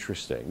very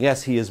interesting.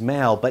 Yes, he is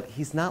male, but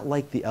he's not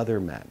like the other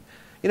men.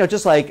 You know,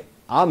 just like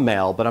I'm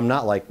male, but I'm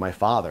not like my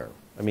father.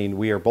 I mean,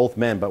 we are both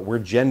men, but we're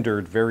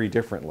gendered very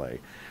differently.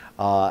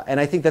 And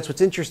I think that's what's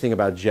interesting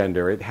about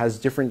gender. It has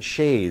different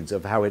shades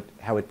of how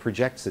it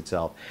projects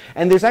itself.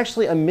 And there's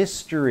actually a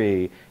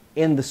mystery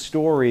in the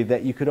story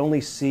that you could only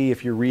see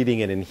if you're reading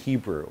it in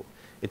Hebrew.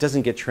 It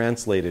doesn't get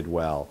translated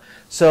well.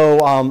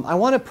 So I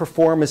want to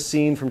perform a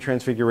scene from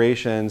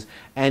Transfigurations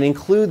and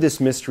include this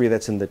mystery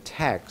that's in the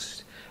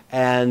text.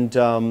 And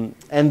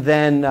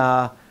then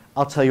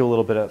I'll tell you a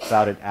little bit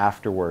about it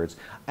afterwards.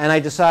 And I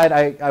decide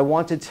I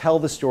want to tell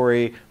the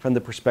story from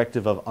the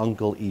perspective of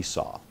Uncle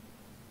Esau.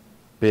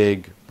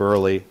 Big,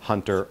 burly,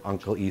 hunter,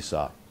 Uncle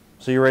Esau.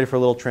 So you ready for a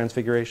little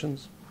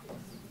Transfigurations?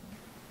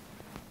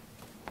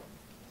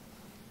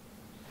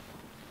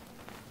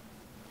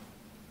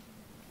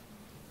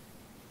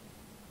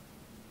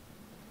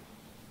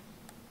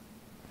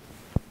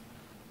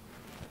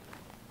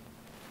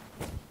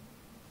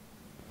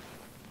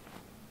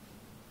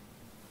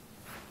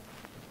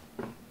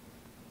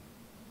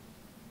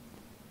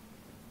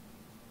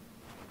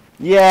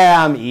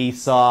 Yeah, I'm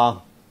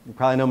Esau. You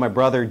probably know my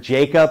brother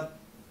Jacob,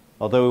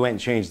 although he went and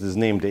changed his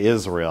name to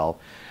Israel.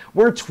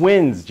 We're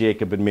twins,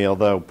 Jacob and me,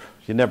 although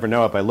you never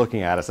know it by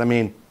looking at us. I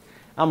mean,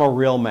 I'm a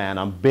real man.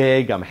 I'm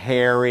big, I'm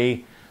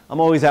hairy.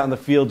 I'm always out in the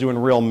field doing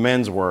real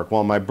men's work,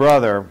 while my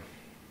brother,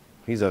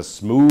 he's as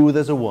smooth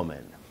as a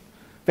woman.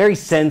 Very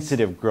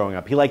sensitive growing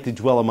up. He liked to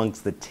dwell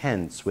amongst the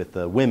tents with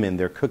the women.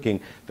 They're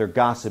cooking, they're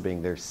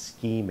gossiping, they're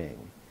scheming.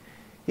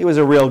 He was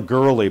a real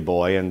girly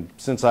boy, and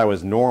since I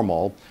was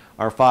normal,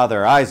 our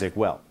father Isaac,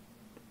 well,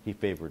 he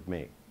favored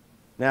me.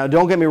 Now,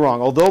 don't get me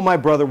wrong. Although my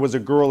brother was a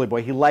girly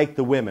boy, he liked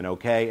the women,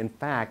 okay? In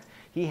fact,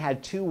 he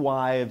had 2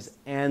 wives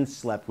and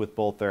slept with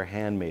both their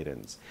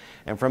handmaidens.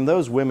 And from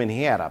those women,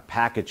 he had a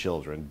pack of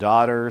children.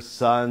 Daughters,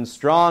 sons,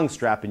 strong,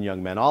 strapping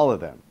young men, all of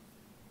them.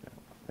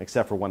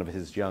 Except for one of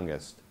his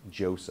youngest,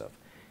 Joseph.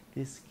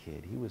 This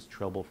kid, he was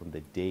trouble from the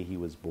day he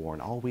was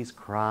born. Always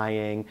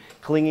crying,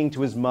 clinging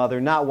to his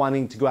mother, not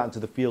wanting to go out into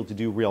the field to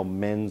do real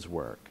men's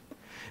work.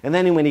 And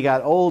then when he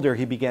got older,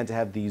 he began to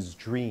have these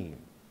dreams.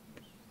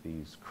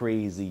 These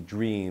crazy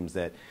dreams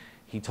that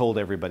he told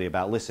everybody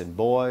about. Listen,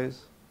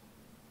 boys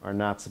are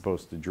not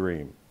supposed to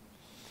dream.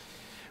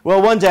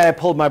 Well, one day I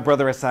pulled my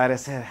brother aside. I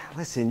said,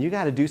 listen, you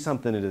got to do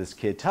something to this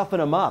kid. Toughen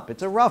him up.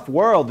 It's a rough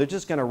world. They're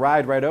just going to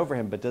ride right over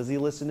him. But does he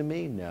listen to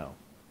me? No.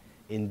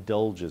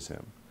 Indulges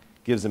him.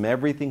 gives him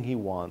everything he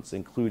wants,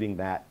 including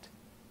that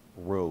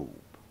robe.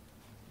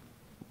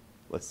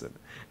 Listen,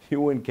 you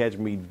wouldn't catch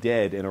me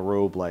dead in a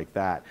robe like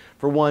that.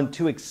 For one,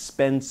 too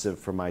expensive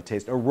for my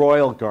taste. A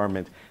royal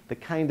garment, the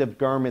kind of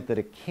garment that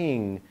a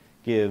king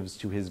gives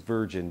to his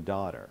virgin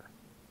daughter.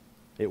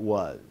 It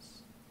was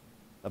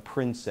a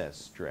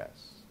princess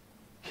dress.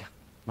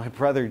 My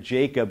brother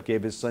Jacob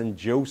gave his son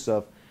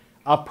Joseph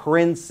a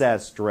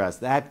princess dress.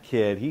 That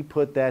kid, he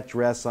put that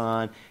dress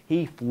on.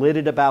 He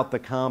flitted about the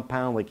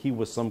compound like he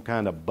was some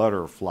kind of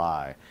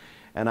butterfly.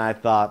 And I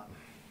thought,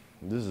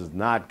 this is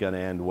not going to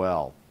end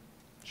well.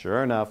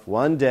 Sure enough,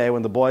 one day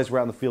when the boys were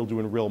out in the field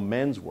doing real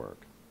men's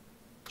work,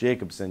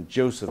 Jacob sent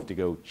Joseph to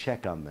go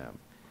check on them.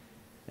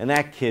 And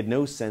that kid,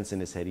 no sense in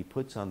his head, he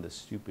puts on this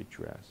stupid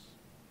dress,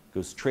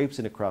 goes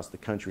traipsing across the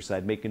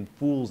countryside, making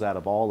fools out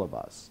of all of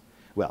us.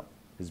 Well,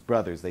 his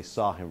brothers, they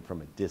saw him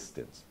from a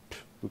distance.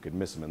 Who could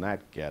miss him in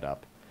that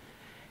get-up?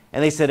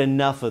 And they said,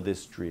 enough of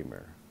this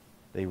dreamer.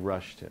 They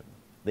rushed him.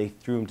 They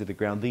threw him to the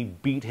ground. They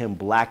beat him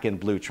black and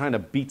blue, trying to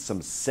beat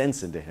some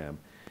sense into him.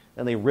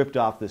 Then they ripped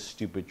off this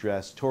stupid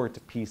dress, tore it to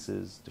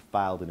pieces,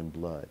 defiled it in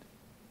blood.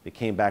 They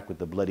came back with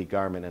the bloody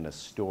garment and a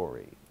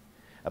story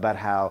about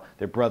how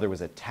their brother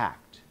was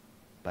attacked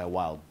by a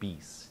wild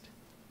beast.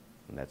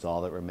 And that's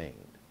all that remained.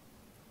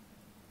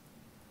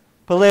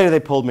 But later they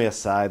pulled me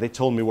aside. They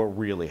told me what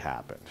really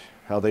happened.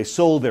 How they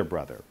sold their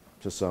brother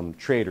to some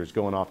traders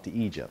going off to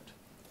Egypt.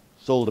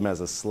 Sold him as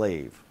a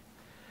slave.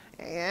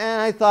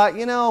 And I thought,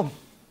 you know,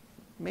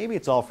 maybe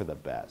it's all for the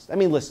best. I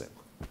mean, listen,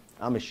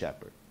 I'm a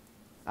shepherd.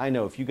 I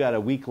know if you got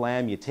a weak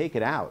lamb, you take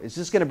it out. It's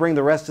just going to bring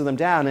the rest of them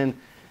down. And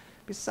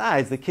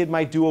besides, the kid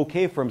might do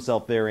okay for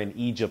himself there in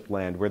Egypt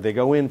land, where they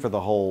go in for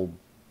the whole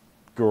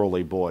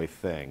girly boy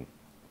thing.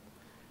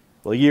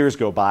 Well, years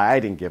go by. I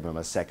didn't give him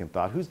a second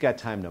thought. Who's got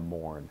time to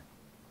mourn?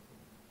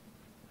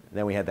 And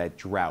then we had that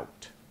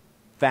drought,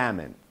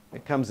 famine.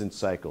 It comes in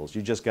cycles.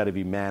 You just got to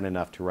be man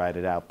enough to ride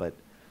it out. But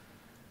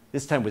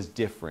this time was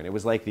different. It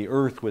was like the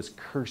earth was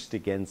cursed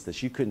against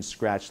us. You couldn't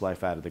scratch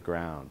life out of the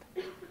ground.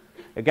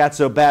 It got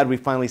so bad we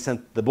finally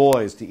sent the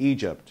boys to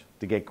Egypt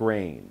to get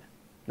grain.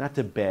 Not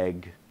to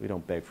beg. We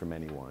don't beg from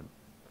anyone.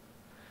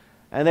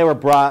 And they were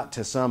brought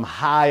to some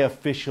high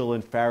official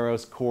in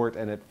Pharaoh's court,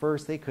 and at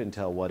first they couldn't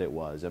tell what it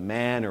was. A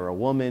man or a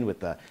woman with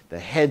the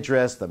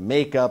headdress, the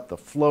makeup, the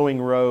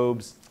flowing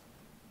robes.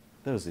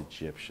 Those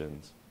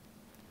Egyptians.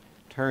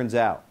 Turns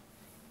out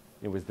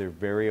it was their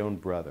very own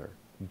brother,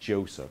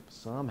 Joseph.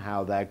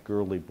 Somehow that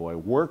girly boy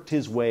worked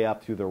his way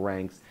up through the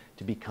ranks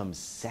to become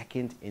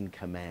second in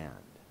command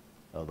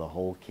of the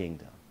whole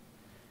kingdom.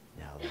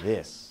 Now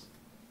this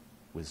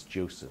was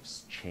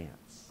Joseph's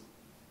chance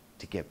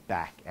to get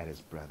back at his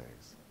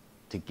brothers,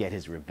 to get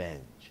his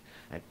revenge.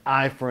 An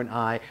eye for an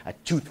eye, a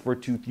tooth for a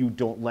tooth. You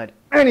don't let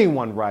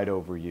anyone ride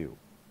over you.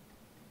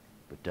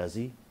 But does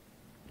he?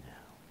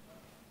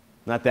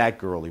 Not that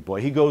girly boy.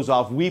 He goes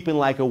off weeping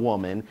like a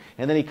woman,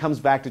 and then he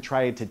comes back to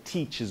try to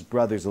teach his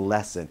brothers a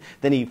lesson.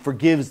 Then he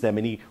forgives them,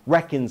 and he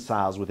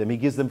reconciles with them. He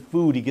gives them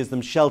food. He gives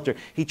them shelter.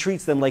 He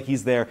treats them like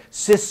he's their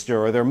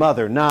sister or their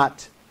mother,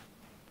 not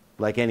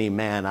like any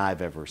man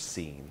I've ever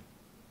seen.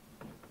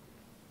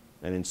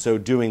 And in so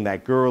doing,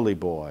 that girly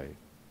boy,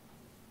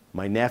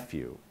 my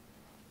nephew,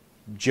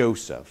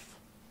 Joseph,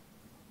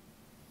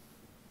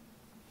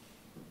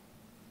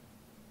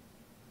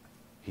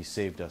 he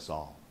saved us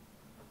all.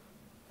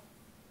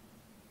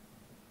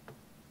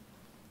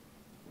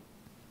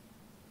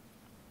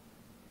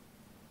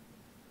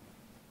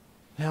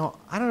 Now,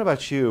 I don't know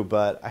about you,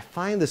 but I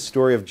find the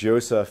story of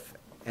Joseph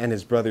and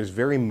his brothers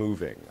very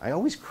moving. I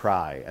always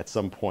cry at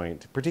some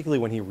point, particularly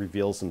when he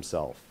reveals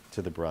himself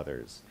to the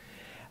brothers.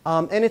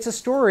 And it's a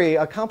story,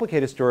 a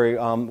complicated story,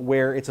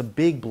 where it's a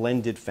big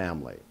blended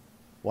family.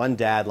 One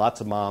dad,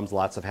 lots of moms,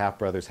 lots of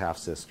half-brothers,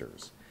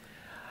 half-sisters.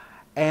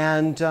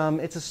 And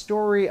it's a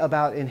story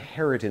about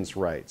inheritance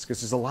rights,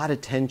 because there's a lot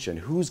of tension.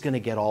 Who's going to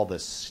get all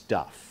this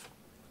stuff?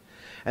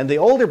 And the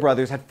older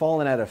brothers had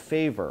fallen out of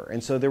favor,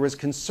 and so there was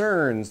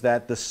concerns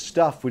that the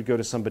stuff would go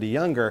to somebody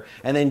younger.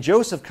 And then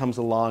Joseph comes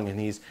along, and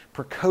he's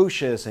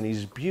precocious, and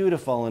he's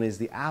beautiful, and he's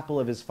the apple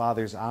of his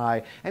father's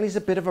eye, and he's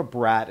a bit of a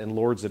brat and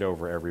lords it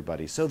over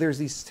everybody. So there's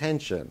this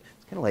tension.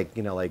 It's kind of like,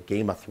 like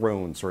Game of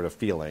Thrones sort of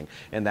feeling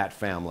in that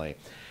family.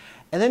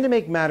 And then to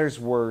make matters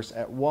worse,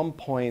 at one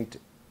point,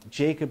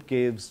 Jacob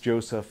gives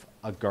Joseph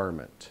a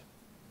garment.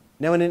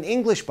 Now, in an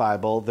English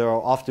Bible, there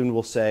often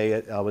will say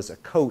it was a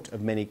coat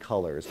of many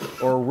colors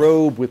or a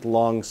robe with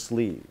long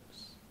sleeves.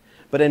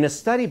 But in a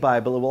study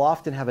Bible, it will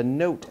often have a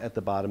note at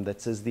the bottom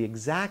that says the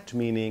exact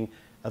meaning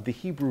of the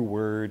Hebrew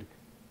word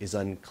is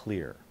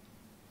unclear.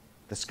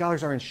 The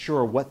scholars aren't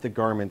sure what the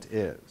garment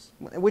is,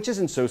 which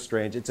isn't so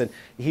strange.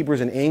 Hebrew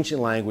is an ancient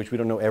language. We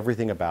don't know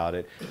everything about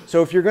it.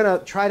 So if you're going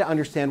to try to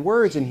understand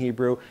words in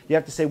Hebrew, you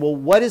have to say, well,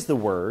 what is the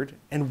word,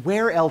 and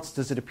where else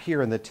does it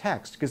appear in the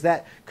text? Because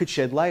that could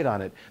shed light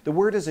on it. The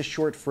word is a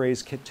short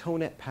phrase,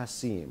 ketonet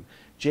pasim.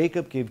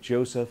 Jacob gave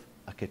Joseph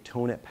a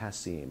ketonet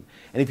pasim.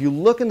 And if you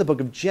look in the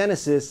book of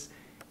Genesis,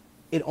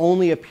 it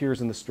only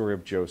appears in the story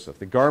of Joseph.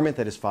 The garment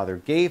that his father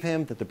gave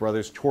him, that the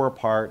brothers tore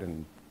apart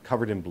and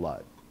covered in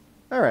blood.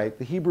 All right,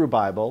 the Hebrew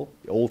Bible,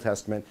 the Old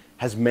Testament,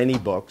 has many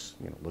books,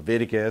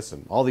 Leviticus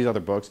and all these other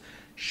books.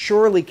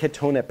 Surely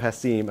Ketonet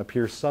Pasim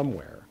appears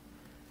somewhere,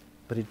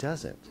 but it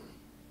doesn't,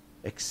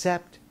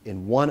 except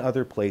in one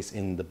other place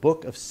in the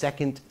book of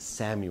 2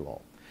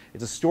 Samuel.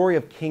 It's a story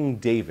of King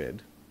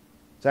David.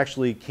 It's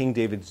actually King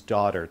David's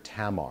daughter,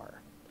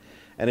 Tamar.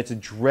 And it's a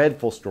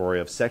dreadful story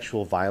of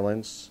sexual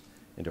violence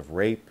and of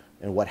rape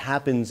and what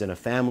happens in a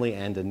family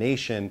and a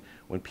nation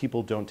when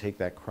people don't take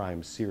that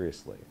crime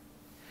seriously.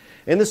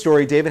 In the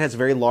story, David has a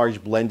very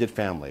large blended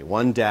family.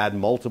 One dad,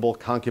 multiple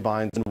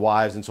concubines and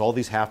wives, and so all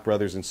these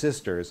half-brothers and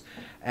sisters.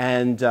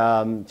 And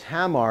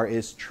Tamar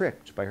is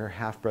tricked by her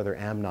half-brother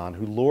Amnon,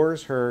 who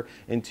lures her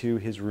into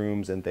his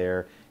rooms, and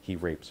there he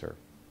rapes her.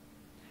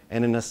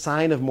 And in a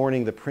sign of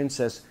mourning, the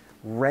princess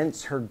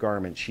rents her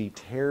garment. She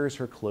tears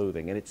her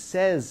clothing. And it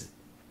says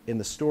in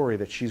the story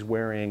that she's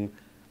wearing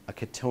a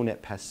Ketonet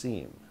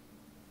Pasim.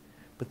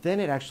 But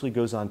then it actually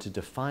goes on to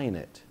define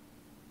it.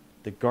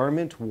 The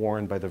garment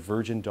worn by the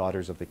virgin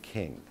daughters of the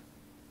king,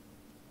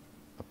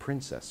 a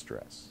princess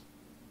dress.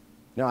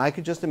 Now, I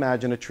could just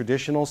imagine a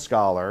traditional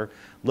scholar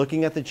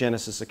looking at the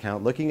Genesis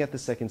account, looking at the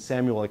 2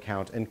 Samuel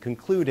account, and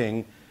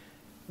concluding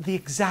the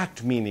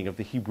exact meaning of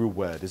the Hebrew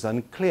word is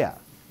unclear.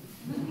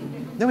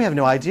 No, we have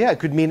no idea. It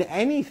could mean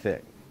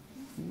anything.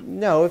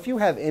 No, if you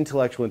have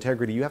intellectual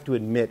integrity, you have to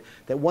admit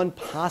that one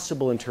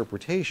possible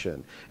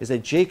interpretation is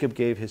that Jacob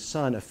gave his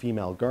son a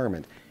female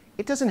garment.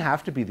 It doesn't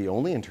have to be the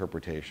only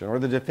interpretation or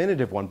the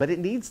definitive one, but it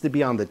needs to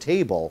be on the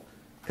table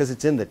because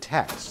it's in the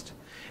text.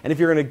 And if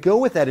you're going to go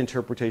with that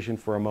interpretation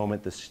for a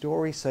moment, the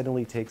story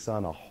suddenly takes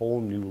on a whole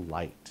new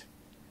light.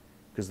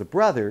 Because the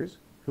brothers,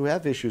 who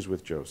have issues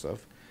with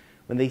Joseph,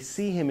 when they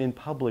see him in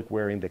public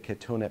wearing the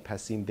Ketonet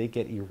Pasim, they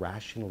get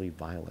irrationally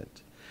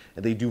violent.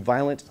 And they do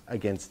violence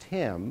against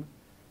him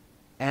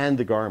and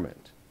the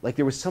garment. Like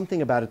there was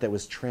something about it that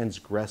was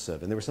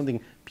transgressive, and there was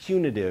something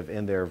punitive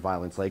in their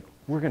violence, like,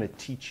 we're going to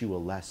teach you a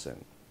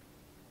lesson.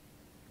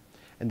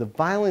 And the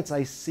violence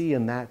I see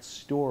in that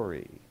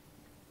story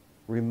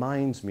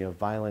reminds me of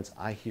violence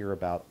I hear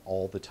about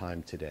all the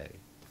time today.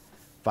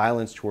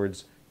 Violence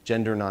towards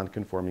gender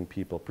nonconforming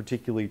people,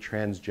 particularly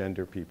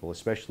transgender people,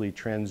 especially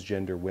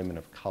transgender women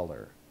of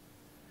color.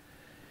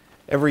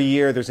 Every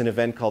year there's an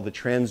event called the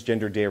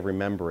Transgender Day of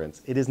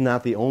Remembrance. It is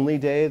not the only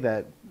day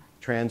that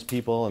trans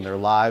people and their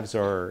lives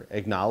are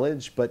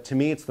acknowledged, but to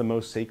me it's the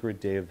most sacred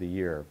day of the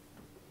year.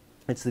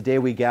 It's the day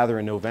we gather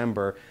in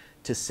November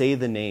to say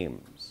the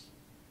names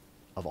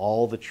of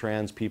all the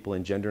trans people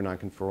and gender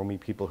nonconforming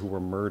people who were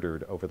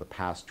murdered over the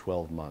past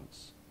 12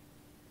 months.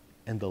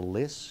 And the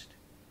list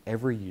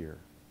every year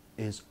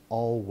is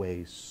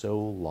always so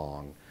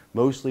long,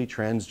 mostly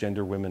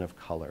transgender women of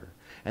color.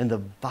 And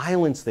the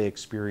violence they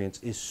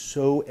experience is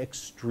so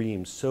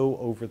extreme, so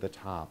over the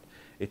top.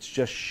 It's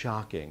just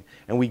shocking.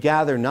 And we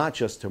gather not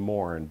just to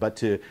mourn, but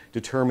to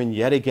determine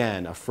yet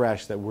again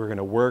afresh that we're going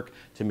to work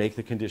to make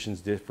the conditions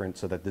different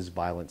so that this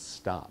violence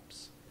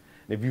stops.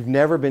 And if you've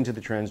never been to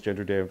the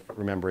Transgender Day of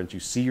Remembrance,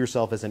 you see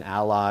yourself as an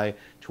ally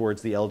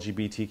towards the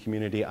LGBT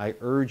community, I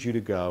urge you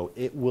to go.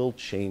 It will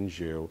change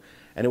you.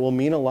 And it will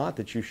mean a lot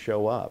that you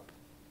show up.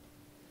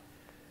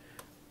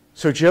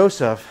 So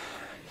Joseph,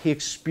 he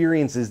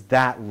experiences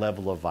that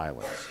level of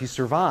violence. He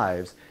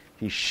survives.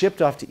 He's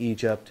shipped off to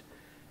Egypt.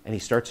 And he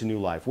starts a new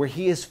life where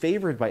he is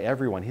favored by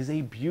everyone. He's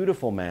a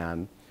beautiful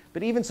man,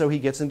 but even so, he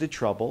gets into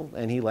trouble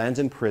and he lands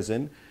in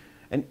prison.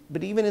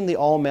 But even in the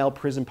all-male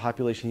prison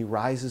population, he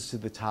rises to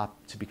the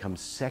top to become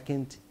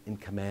second in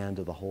command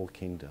of the whole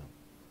kingdom.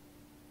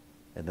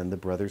 And then the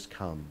brothers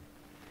come,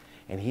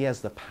 and he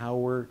has the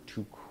power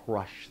to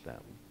crush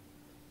them.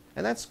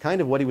 And that's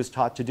kind of what he was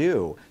taught to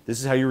do. This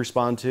is how you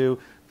respond to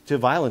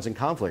violence and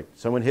conflict.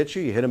 Someone hits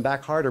you, you hit him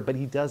back harder, but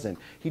he doesn't.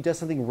 He does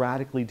something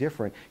radically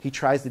different. He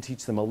tries to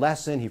teach them a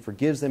lesson, he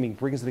forgives them, he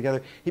brings them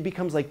together. He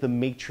becomes like the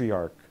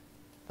matriarch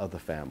of the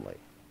family.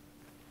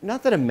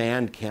 Not that a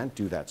man can't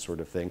do that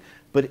sort of thing,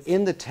 but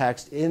in the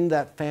text, in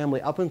that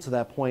family, up until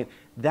that point,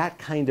 that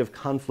kind of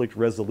conflict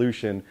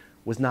resolution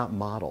was not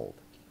modeled.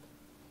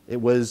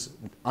 It was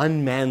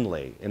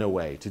unmanly, in a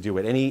way, to do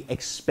it, and he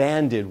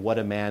expanded what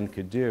a man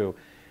could do.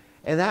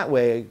 And that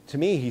way, to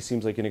me, he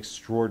seems like an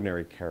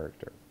extraordinary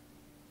character.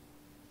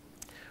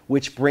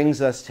 Which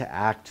brings us to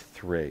Act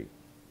 3.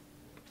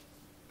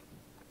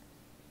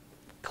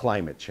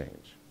 Climate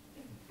change.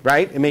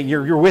 Right? I mean,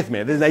 you're with me.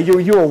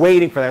 You were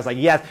waiting for that. I was like,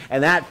 yes,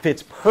 and that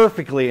fits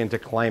perfectly into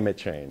climate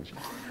change.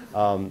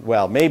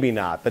 Well, maybe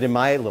not, but in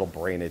my little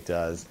brain it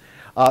does.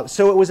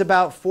 So it was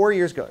about 4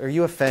 years ago. Are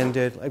you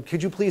offended?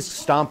 Could you please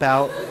stomp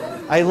out?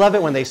 I love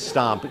it when they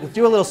stomp.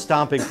 Do a little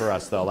stomping for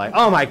us, though. Like,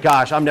 oh my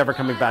gosh, I'm never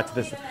coming back to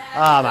this.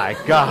 Oh my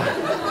God.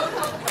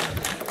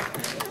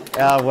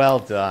 Well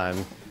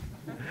done.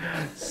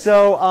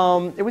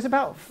 So it was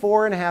about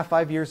 4.5,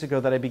 5 years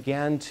ago that I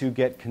began to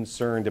get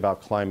concerned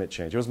about climate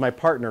change. It was my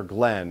partner,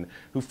 Glenn,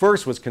 who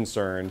first was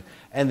concerned,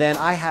 and then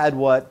I had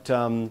what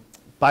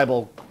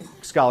Bible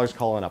scholars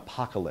call an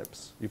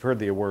apocalypse. You've heard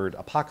the word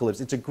apocalypse.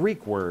 It's a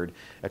Greek word,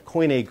 a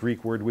koine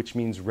Greek word, which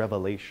means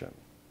revelation,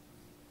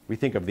 We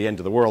think of the end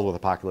of the world with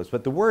apocalypse,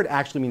 but the word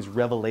actually means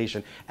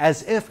revelation,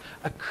 as if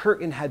a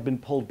curtain had been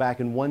pulled back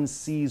and one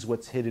sees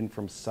what's hidden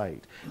from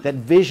sight. That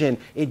vision,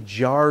 it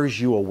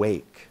jars you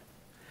awake.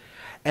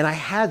 And I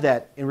had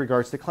that in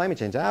regards to climate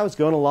change. I was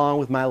going along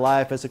with my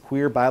life as a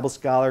queer Bible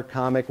scholar,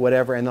 comic,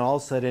 whatever, and then all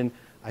of a sudden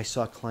I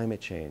saw climate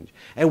change.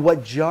 And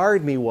what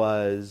jarred me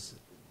was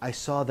I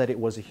saw that it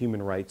was a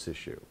human rights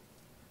issue,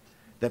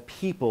 that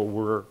people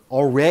were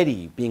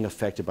already being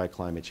affected by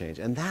climate change.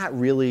 And that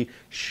really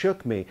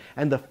shook me.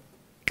 And the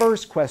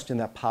first question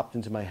that popped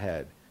into my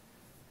head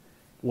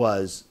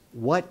was,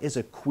 what is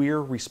a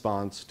queer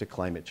response to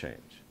climate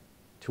change?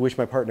 To which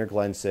my partner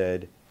Glenn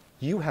said,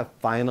 you have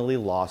finally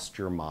lost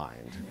your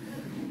mind.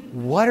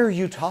 What are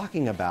you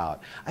talking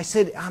about? I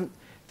said,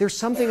 there's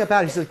something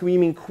about it. He said, you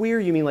mean queer?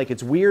 You mean like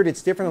it's weird,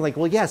 it's different? I'm like,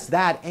 well, yes,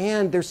 that,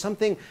 and there's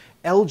something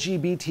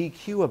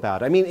LGBTQ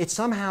about it. I mean, it's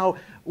somehow,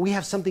 we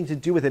have something to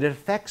do with it. It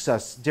affects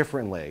us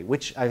differently,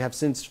 which I have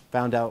since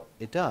found out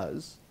it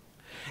does.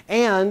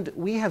 And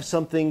we have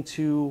something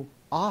to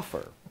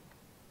offer.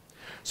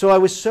 So I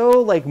was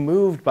so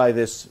moved by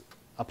this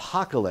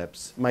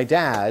apocalypse. My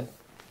dad,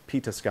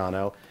 Peterson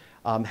Toscano,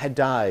 had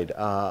died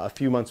a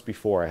few months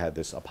before I had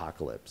this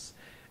apocalypse.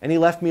 And he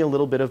left me a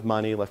little bit of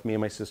money, left me and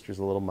my sisters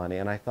a little money,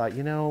 and I thought,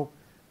 you know,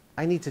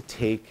 I need to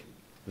take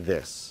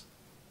this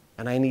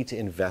and I need to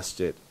invest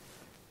it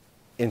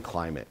in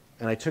climate.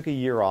 And I took a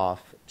year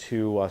off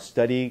to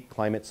study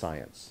climate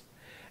science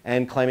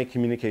and climate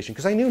communication,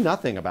 because I knew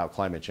nothing about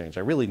climate change.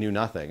 I really knew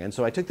nothing. And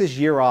so I took this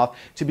year off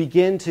to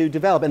begin to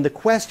develop. And the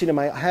question in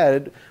my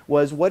head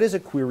was, what is a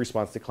queer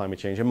response to climate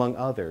change, among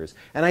others?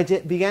 And I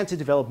began to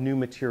develop new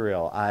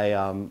material.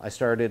 I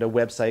started a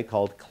website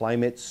called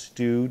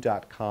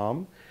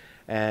climatestew.com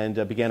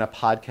and began a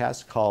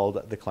podcast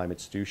called The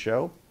Climate Stew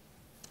Show,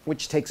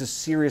 which takes a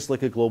serious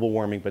look at global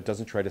warming but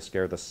doesn't try to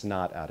scare the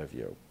snot out of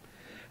you.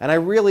 And I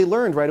really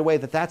learned right away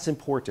that that's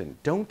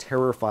important. Don't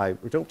terrify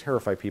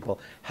people.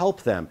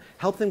 Help them.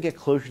 Help them get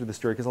closer to the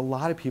story, because a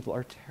lot of people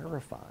are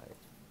terrified.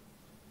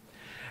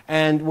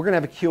 And we're going to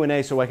have a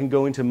Q&A so I can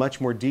go into much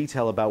more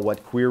detail about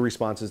what queer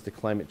responses to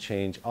climate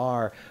change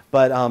are.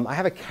 But I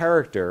have a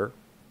character,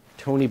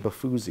 Tony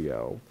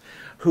Bafuzio,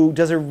 who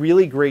does a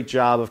really great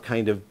job of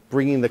kind of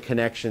bringing the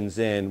connections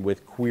in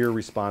with queer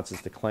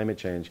responses to climate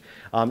change.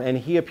 And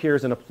he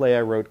appears in a play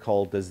I wrote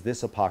called Does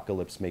This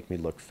Apocalypse Make Me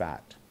Look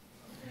Fat?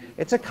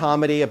 It's a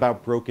comedy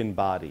about broken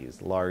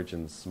bodies, large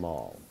and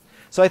small.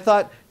 So I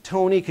thought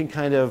Tony can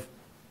kind of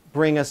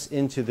bring us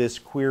into this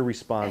queer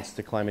response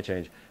to climate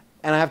change.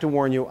 And I have to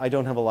warn you, I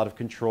don't have a lot of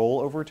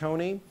control over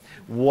Tony.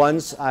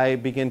 Once I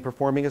begin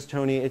performing as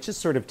Tony, it just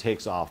sort of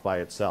takes off by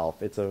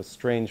itself. It's a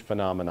strange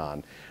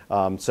phenomenon.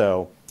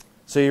 So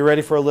you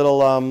ready for a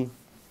little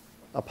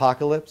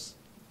apocalypse?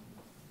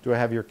 Do I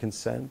have your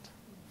consent?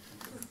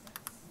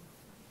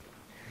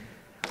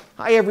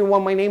 Hi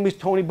everyone, my name is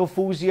Tony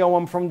Bafuzio.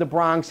 I'm from the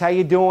Bronx. How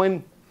you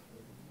doing?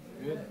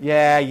 Good.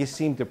 Yeah, you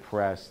seem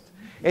depressed.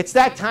 It's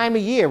that time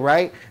of year,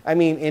 right? I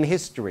mean, in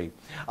history.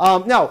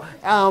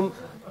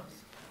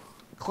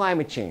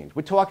 Climate change.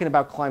 We're talking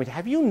about climate.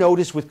 Have you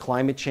noticed with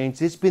climate change,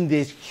 there's been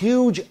this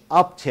huge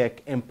uptick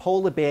in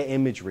polar bear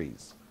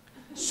imageries?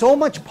 So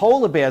much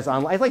polar bears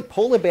online. It's like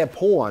polar bear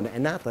porn,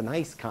 and not the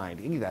nice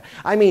kind either.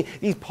 I mean,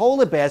 these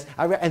polar bears,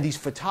 and these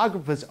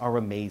photographers are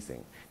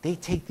amazing. They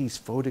take these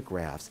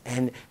photographs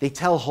and they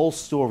tell whole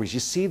stories. You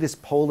see this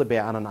polar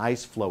bear on an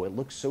ice floe. It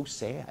looks so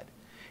sad.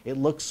 It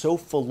looks so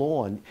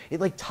forlorn. It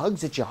like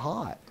tugs at your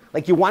heart.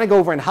 Like you want to go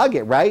over and hug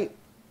it, right?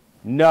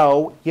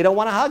 No, you don't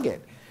want to hug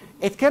it.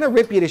 It's going to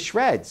rip you to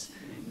shreds.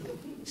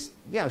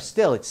 You know,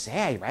 still, it's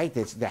sad, right?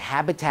 It's the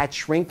habitat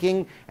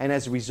shrinking, and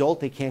as a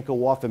result, they can't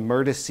go off and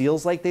murder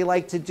seals like they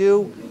like to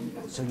do.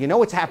 So you know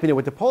what's happening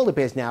with the polar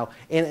bears now,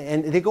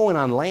 and they're going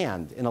on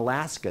land in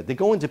Alaska. They're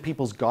going to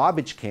people's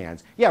garbage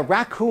cans. Yeah,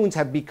 raccoons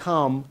have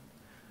become,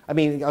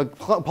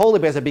 polar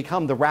bears have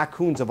become the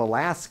raccoons of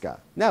Alaska.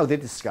 No, they're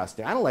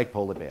disgusting. I don't like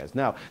polar bears.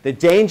 No, they're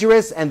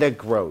dangerous and they're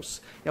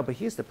gross. No, but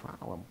here's the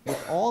problem.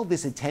 With all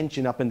this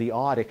attention up in the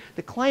Arctic,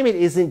 the climate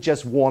isn't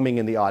just warming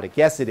in the Arctic.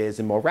 Yes, it is,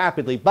 and more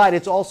rapidly, but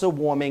it's also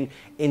warming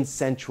in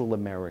Central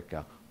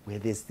America, where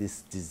there's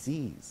this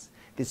disease,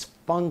 this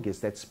fungus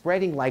that's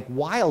spreading like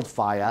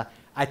wildfire,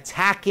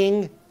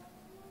 attacking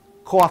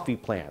coffee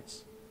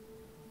plants.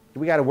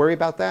 Do we got to worry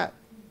about that?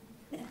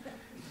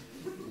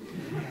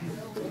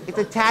 It's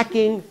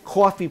attacking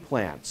coffee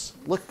plants.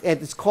 Look at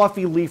this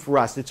coffee leaf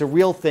rust. It's a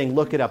real thing.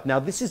 Look it up. Now,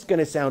 this is going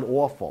to sound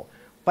awful,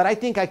 but I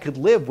think I could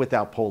live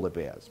without polar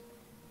bears.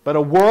 But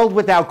a world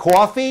without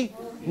coffee?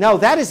 No,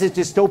 that is a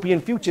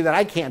dystopian future that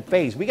I can't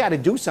face. We got to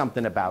do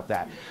something about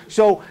that.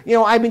 So, you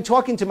know, I've been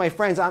talking to my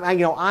friends.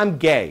 I'm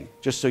gay,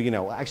 just so you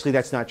know. Actually,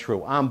 that's not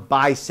true. I'm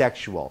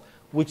bisexual,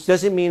 which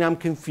doesn't mean I'm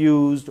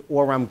confused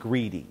or I'm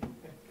greedy.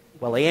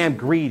 Well, I am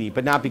greedy,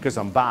 but not because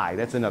I'm bi.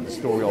 That's another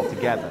story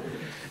altogether.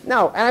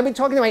 No, and I've been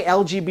talking to my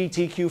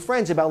LGBTQ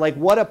friends about like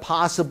what are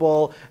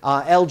possible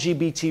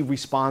LGBT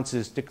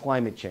responses to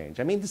climate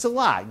change. I mean, there's a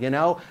lot, you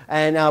know,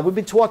 and we've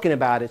been talking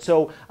about it.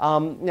 So,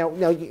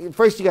 now,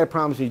 first you got to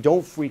promise me,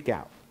 don't freak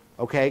out,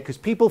 okay? Because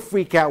people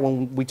freak out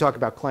when we talk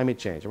about climate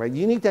change, right?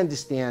 You need to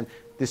understand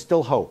there's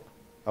still hope,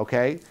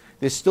 okay?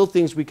 There's still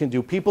things we can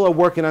do. People are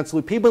working on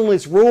solutions. People in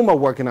this room are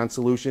working on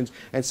solutions,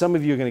 and some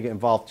of you are going to get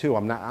involved too.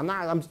 I'm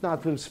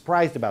not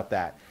surprised about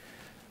that.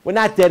 We're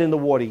not dead in the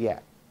water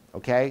yet,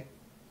 okay?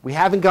 We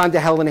haven't gone to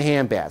hell in a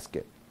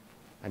handbasket.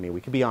 I mean,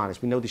 we can be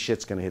honest. We know the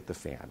shit's going to hit the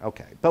fan,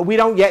 okay? But we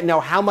don't yet know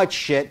how much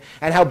shit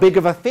and how big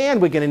of a fan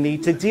we're going to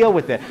need to deal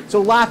with it.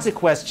 So lots of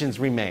questions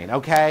remain,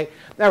 okay?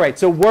 All right,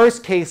 so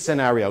worst case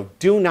scenario,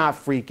 do not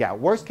freak out.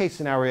 Worst case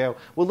scenario,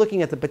 we're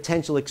looking at the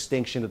potential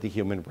extinction of the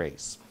human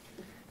race.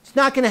 It's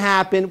not going to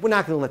happen. We're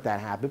not going to let that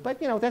happen.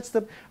 But, you know, that's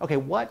the, okay,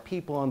 what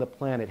people on the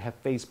planet have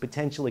faced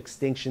potential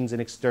extinctions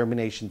and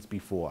exterminations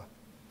before?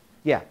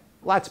 Yeah,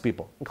 lots of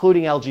people,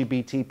 including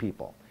LGBT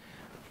people.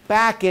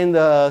 Back in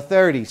the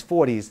 30s,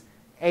 40s,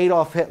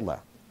 Adolf Hitler,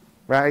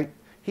 right?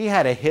 He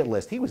had a hit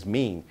list. He was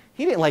mean.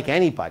 He didn't like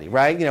anybody,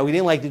 right? You know, he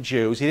didn't like the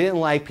Jews. He didn't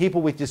like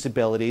people with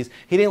disabilities.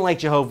 He didn't like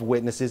Jehovah's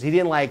Witnesses. He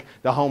didn't like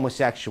the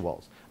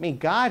homosexuals. I mean,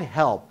 God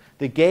help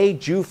the gay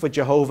Jew for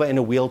Jehovah in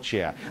a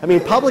wheelchair. I mean,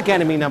 public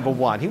enemy number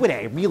one. He would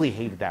have really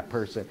hated that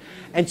person.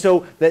 And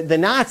so the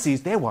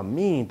Nazis, they were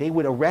mean. They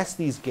would arrest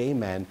these gay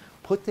men,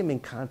 put them in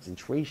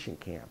concentration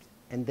camps,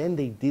 and then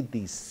they did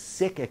these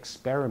sick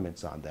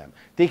experiments on them,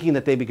 thinking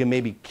that they could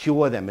maybe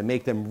cure them and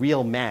make them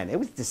real men. It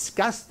was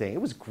disgusting. It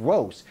was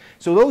gross.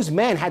 So those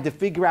men had to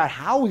figure out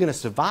how we're going to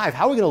survive,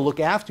 how we're going to look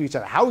after each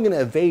other, how we're going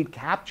to evade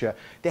capture.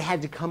 They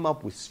had to come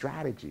up with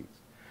strategies.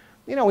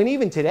 You know, and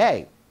even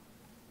today,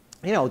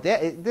 you know,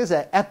 there's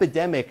an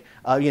epidemic,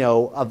 you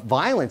know, of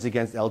violence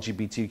against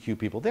LGBTQ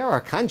people. There are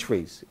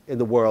countries in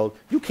the world,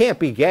 you can't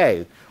be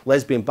gay,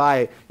 lesbian,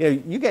 bi, you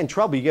know, you get in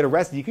trouble, you get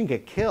arrested, you can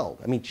get killed.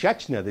 I mean,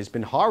 Chechnya, there's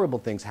been horrible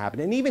things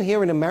happening. And even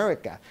here in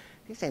America,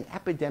 there's an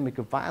epidemic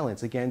of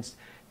violence against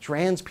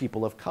trans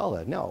people of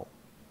color. No,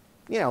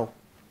 you know,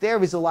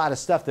 there is a lot of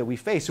stuff that we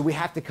face, so we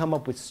have to come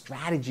up with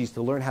strategies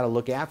to learn how to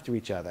look after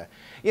each other.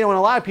 You know, and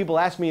a lot of people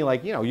ask me,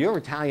 like, you know, you're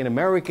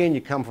Italian-American, you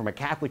come from a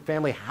Catholic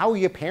family, how are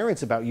your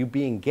parents about you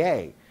being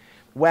gay?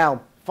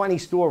 Well, funny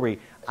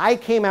story, I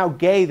came out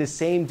gay the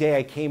same day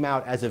I came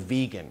out as a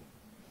vegan.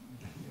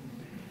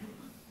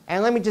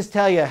 And let me just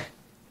tell you,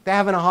 they're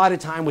having a harder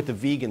time with the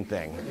vegan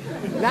thing.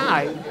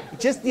 Nah,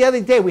 just the other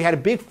day, we had a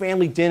big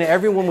family dinner.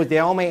 Everyone was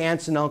there, all my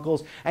aunts and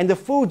uncles, and the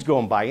food's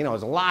going by. You know,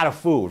 there's a lot of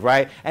food,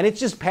 right? And it's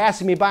just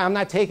passing me by. I'm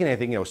not taking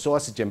anything, you know,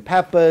 sausage and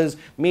peppers,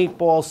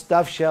 meatballs,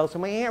 stuffed shells. So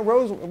my Aunt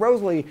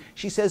Rosalie,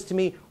 she says to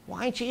me,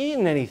 why aren't you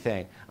eating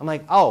anything? I'm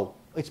like, oh,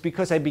 it's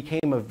because I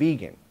became a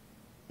vegan.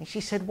 And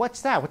she said,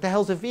 what's that? What the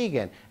hell's a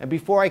vegan? And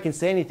before I can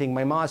say anything,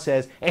 my mom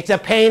says, it's a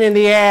pain in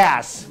the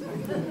ass.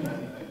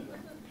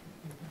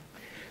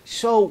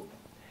 So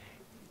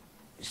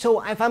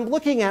if I'm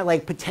looking at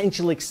like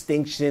potential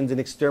extinctions and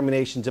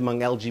exterminations among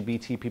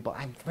LGBT people,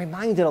 I'm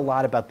reminded a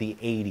lot about the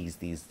 80s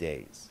these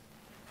days.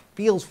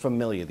 Feels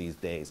familiar these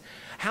days.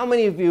 How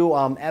many of you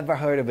ever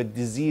heard of a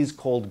disease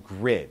called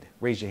GRID?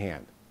 Raise your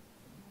hand.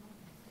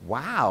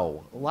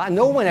 Wow,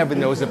 no one ever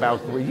knows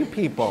about GRID. You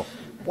people,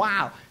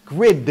 wow.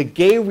 GRID, the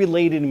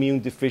gay-related immune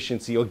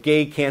deficiency, or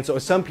gay cancer, or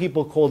some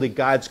people called it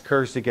God's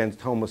curse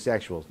against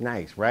homosexuals.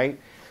 Nice, right?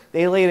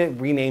 They later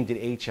renamed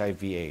it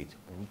HIV/AIDS.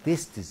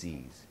 This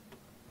disease,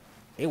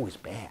 it was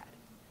bad.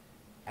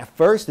 At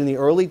first, in the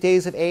early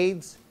days of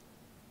AIDS,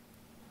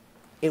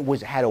 it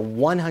had a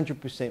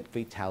 100%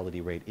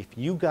 fatality rate. If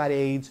you got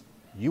AIDS,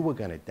 you were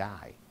going to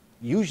die,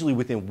 usually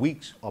within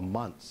weeks or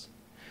months.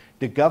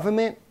 The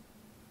government,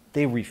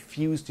 they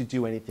refused to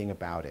do anything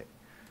about it.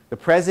 The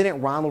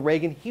president, Ronald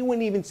Reagan, he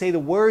wouldn't even say the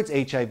words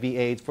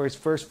HIV/AIDS for his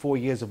first 4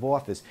 years of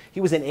office. He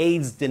was an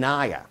AIDS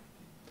denier.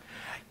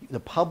 The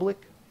public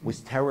was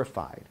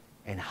terrified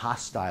and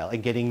hostile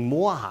and getting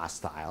more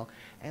hostile,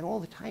 and all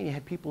the time you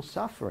had people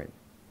suffering.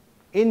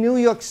 In New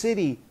York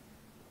City,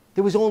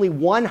 there was only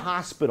one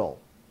hospital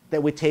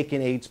that would take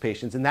in AIDS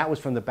patients, and that was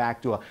from the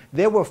back door.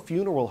 There were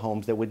funeral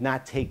homes that would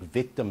not take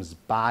victims'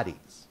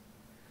 bodies.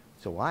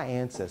 So our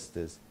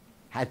ancestors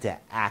had to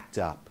act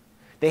up.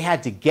 They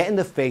had to get in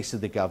the face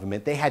of the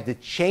government. They had to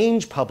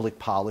change public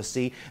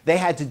policy. They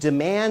had to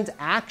demand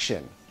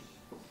action.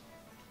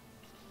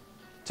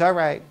 It's all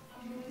right.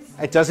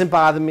 It doesn't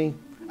bother me.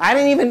 I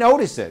didn't even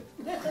notice it.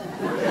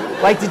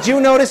 Like, did you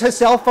notice her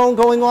cell phone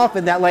going off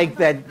and that, like,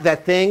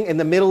 that thing in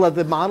the middle of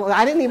the monologue?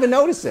 I didn't even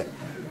notice it.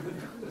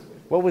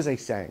 What was I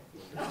saying?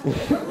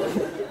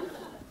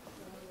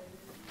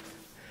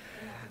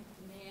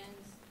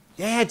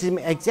 They had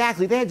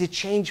to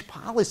change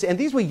policy. And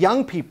these were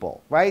young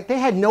people, right? They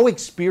had no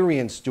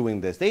experience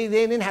doing this. They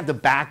didn't have the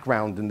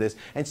background in this.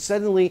 And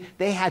suddenly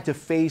they had to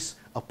face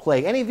a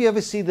plague. Any of you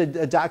ever see the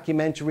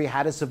documentary,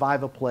 How to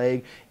Survive a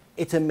Plague?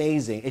 It's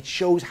amazing. It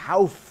shows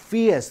how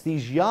fierce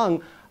these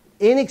young,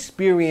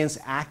 inexperienced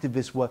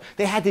activists were.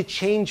 They had to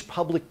change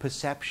public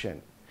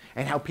perception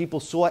and how people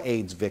saw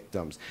AIDS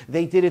victims.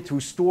 They did it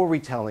through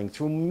storytelling,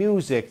 through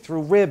music,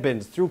 through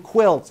ribbons, through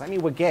quilts. I mean,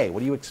 we're gay.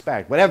 What do you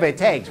expect? Whatever it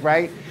takes,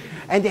 right?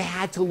 And they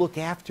had to look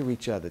after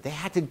each other. They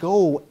had to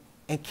go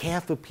and care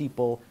for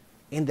people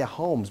in their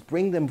homes,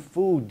 bring them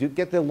food,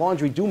 get their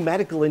laundry, do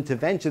medical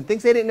intervention,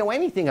 things they didn't know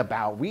anything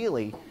about,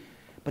 really.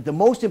 But the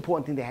most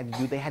important thing they had to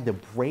do, they had to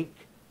break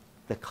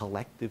the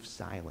collective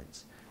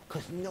silence,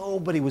 because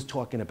nobody was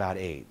talking about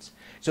AIDS.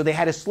 So they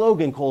had a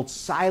slogan called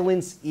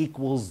 "Silence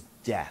equals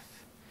death."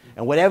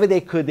 And whatever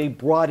they could, they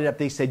brought it up.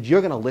 They said, you're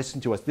going to listen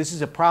to us. This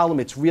is a problem.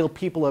 It's real.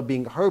 People are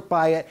being hurt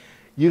by it.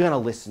 You're going to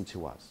listen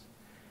to us.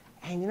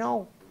 And you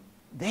know,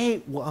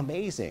 they were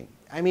amazing.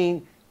 I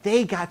mean,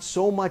 they got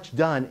so much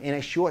done in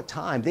a short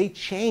time. They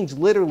changed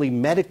literally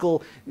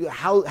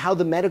how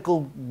the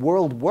medical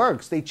world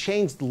works. They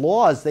changed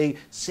laws. They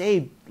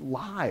saved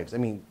lives. I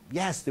mean,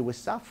 yes, there was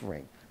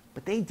suffering,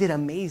 but they did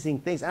amazing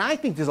things. And I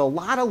think there's a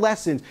lot of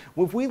lessons.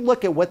 If we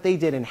look at what they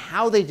did and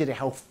how they did it,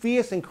 how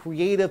fierce and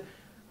creative,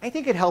 I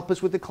think it'd help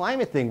us with the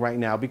climate thing right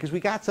now, because we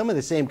got some of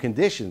the same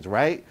conditions,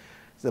 right?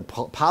 The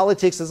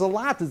politics, there's a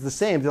lot that's the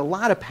same. There's a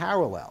lot of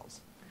parallels.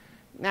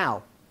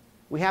 Now,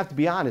 we have to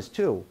be honest,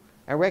 too,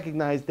 and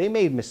recognize they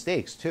made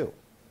mistakes, too.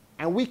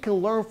 And we can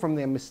learn from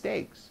their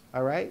mistakes,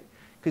 all right?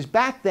 Because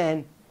back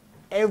then,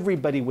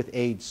 everybody with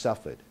AIDS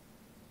suffered,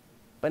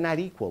 but not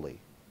equally.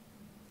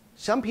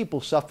 Some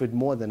people suffered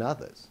more than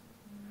others.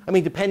 I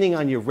mean, depending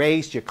on your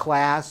race, your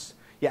class,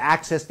 your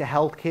access to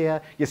health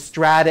care, your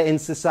strata in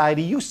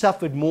society, you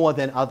suffered more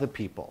than other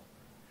people.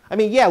 I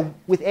mean, yeah,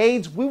 with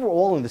AIDS, we were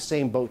all in the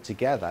same boat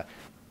together,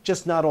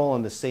 just not all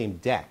on the same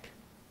deck.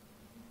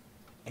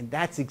 And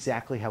that's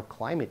exactly how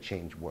climate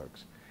change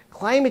works.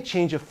 Climate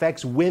change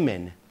affects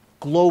women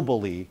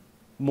globally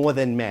more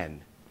than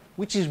men,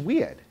 which is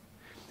weird.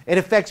 It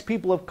affects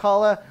people of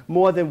color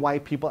more than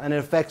white people, and it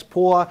affects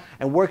poor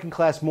and working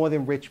class more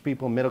than rich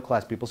people and middle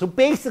class people. So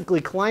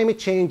basically, climate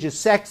change is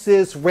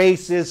sexist,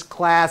 racist,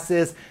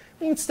 classist,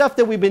 I mean, stuff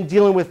that we've been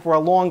dealing with for a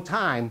long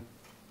time,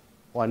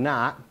 or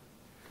not.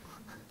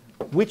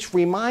 Which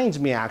reminds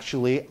me,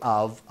 actually,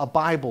 of a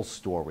Bible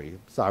story.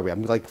 Sorry,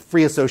 I'm like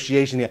free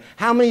association here.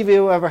 How many of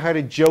you have ever heard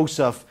of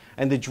Joseph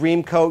and the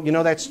dream coat? You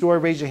know that story?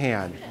 Raise your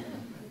hand.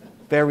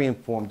 Very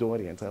informed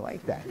audience. I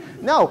like that.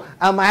 No,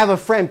 I have a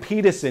friend,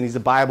 Peterson. He's a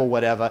Bible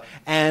whatever.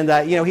 And,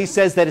 you know, he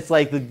says that it's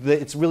like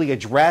it's really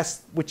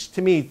addressed, which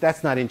to me,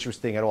 that's not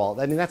interesting at all.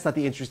 I mean, that's not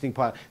the interesting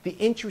part. The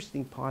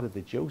interesting part of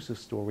the Joseph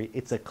story,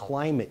 it's a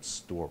climate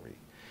story.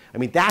 I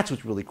mean, that's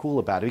what's really cool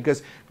about it.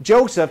 Because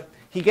Joseph,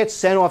 he gets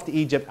sent off to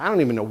Egypt. I don't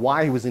even know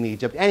why he was in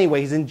Egypt. Anyway,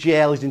 he's in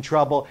jail. He's in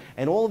trouble.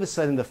 And all of a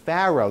sudden, the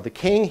Pharaoh, the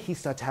king, he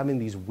starts having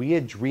these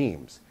weird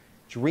dreams.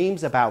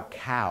 Dreams about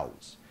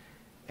cows.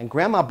 And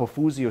Grandma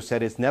Bafuzio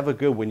said it's never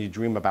good when you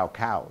dream about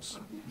cows.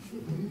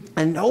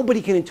 And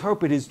nobody can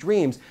interpret his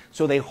dreams,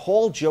 so they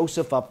haul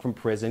Joseph up from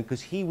prison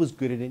because he was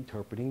good at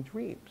interpreting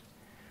dreams.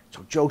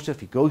 So Joseph,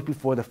 he goes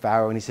before the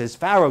Pharaoh and he says,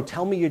 Pharaoh,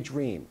 tell me your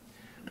dream.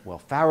 Well,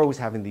 Pharaoh was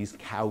having these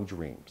cow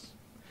dreams.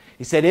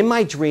 He said, in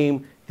my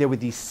dream, there were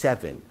these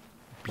 7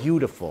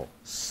 beautiful,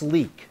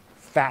 sleek,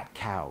 fat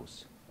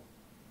cows.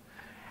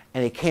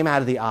 And they came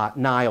out of the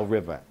Nile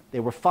River. They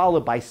were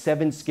followed by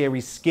 7 scary,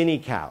 skinny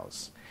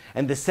cows.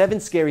 And the 7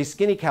 scary,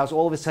 skinny cows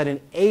all of a sudden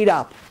ate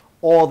up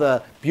all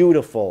the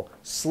beautiful,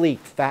 sleek,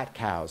 fat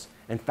cows.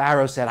 And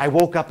Pharaoh said, I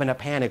woke up in a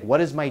panic. What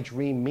does my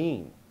dream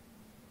mean?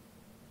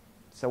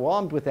 So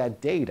armed with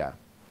that data,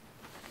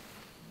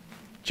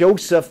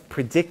 Joseph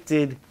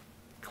predicted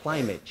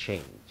climate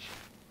change,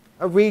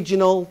 a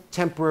regional,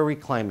 temporary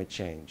climate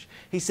change.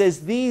 He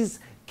says these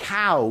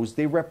cows,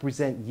 they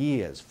represent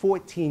years,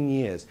 14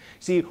 years.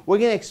 See, we're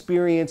going to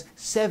experience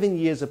 7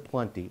 years of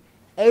plenty.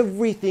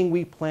 Everything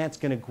we plant is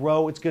going to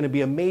grow. It's going to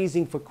be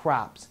amazing for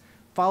crops,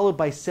 followed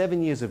by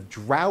 7 years of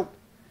drought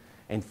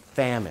and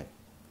famine.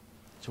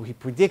 So he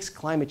predicts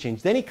climate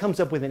change. Then he comes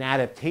up with an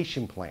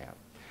adaptation plan.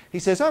 He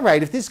says, all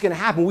right, if this is going to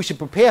happen, we should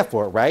prepare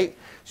for it, right?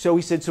 So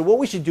he said, so what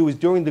we should do is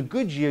during the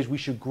good years, we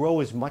should grow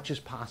as much as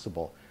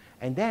possible.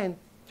 And then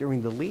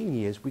during the lean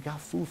years, we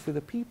got food for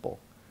the people,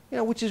 you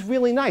know, which is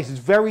really nice. It's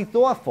very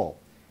thoughtful.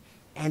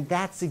 And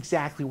that's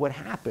exactly what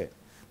happened.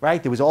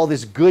 Right? There was all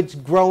this goods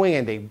growing,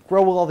 and they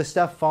grow all this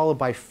stuff, followed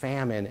by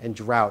famine and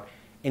drought.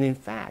 And in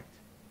fact,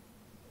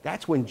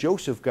 that's when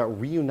Joseph got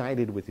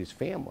reunited with his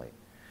family,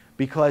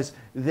 because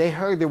they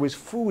heard there was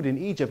food in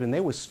Egypt, and they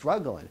were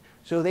struggling.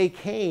 So they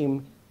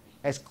came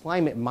as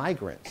climate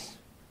migrants.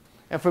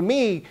 And for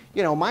me,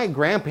 you know, my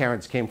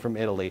grandparents came from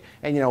Italy.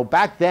 And, you know,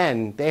 back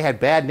then, they had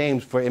bad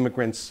names for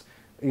immigrants,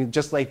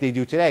 just like they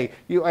do today.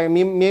 I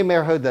mean, you may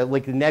have heard the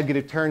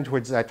negative turn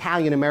towards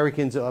Italian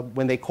Americans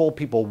when they call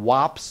people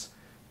wops.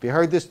 Have you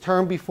heard this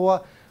term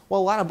before? Well,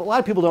 a lot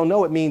of people don't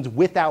know it means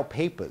without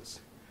papers,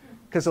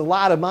 because a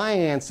lot of my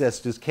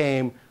ancestors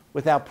came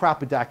without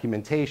proper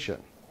documentation.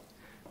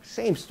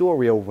 Same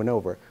story over and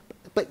over.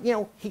 But you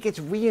know, he gets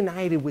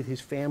reunited with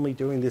his family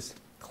during this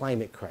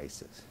climate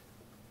crisis.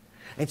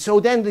 And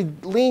so then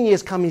the lean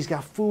years come, he's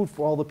got food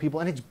for all the people,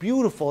 and it's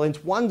beautiful, and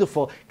it's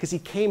wonderful, because he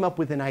came up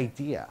with an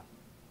idea.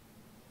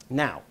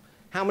 Now,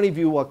 how many of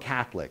you are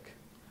Catholic?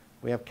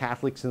 We have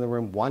Catholics in the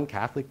room. 1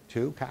 Catholic,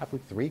 2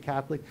 Catholic, 3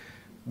 Catholic.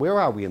 Where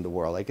are we in the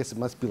world? I guess it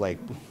must be like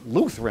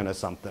Lutheran or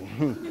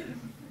something.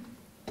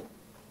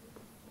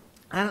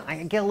 I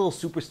get a little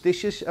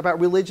superstitious about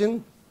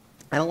religion.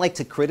 I don't like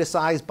to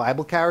criticize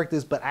Bible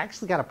characters, but I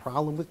actually got a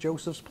problem with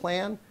Joseph's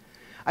plan.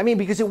 I mean,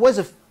 because it was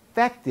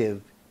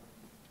effective,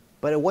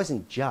 but it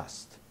wasn't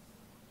just.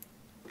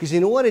 Because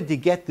in order to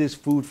get this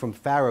food from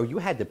Pharaoh, you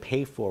had to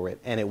pay for it,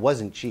 and it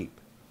wasn't cheap.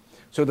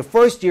 So the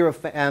first year of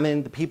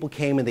famine, the people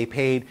came and they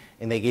paid,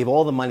 and they gave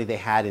all the money they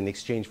had in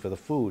exchange for the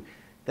food.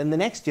 Then the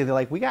next year, they're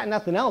like, we got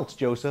nothing else,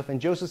 Joseph.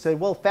 And Joseph said,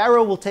 well,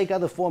 Pharaoh will take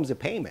other forms of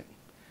payment.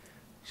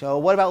 So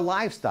what about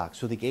livestock?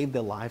 So they gave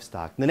their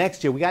livestock. The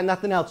next year, we got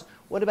nothing else.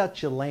 What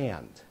about your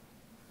land?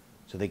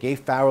 So they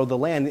gave Pharaoh the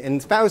land.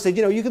 And Pharaoh said,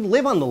 you can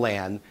live on the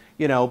land,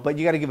 but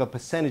you got to give a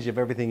percentage of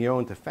everything you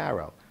own to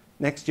Pharaoh.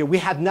 Next year, we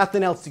have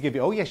nothing else to give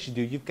you. Oh, yes, you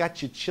do. You've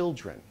got your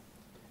children.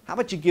 How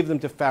about you give them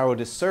to Pharaoh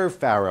to serve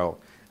Pharaoh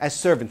as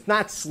servants,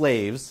 not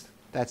slaves?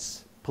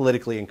 That's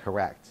politically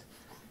incorrect.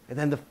 And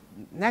then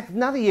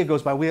another year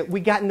goes by. We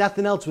got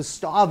nothing else. We're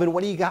starving.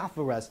 What do you got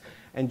for us?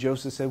 And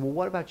Joseph said, well,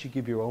 what about you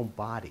give your own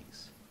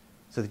bodies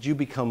so that you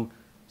become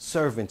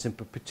servants in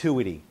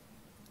perpetuity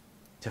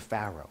to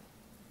Pharaoh?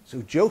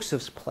 So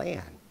Joseph's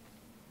plan,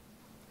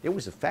 it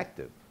was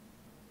effective,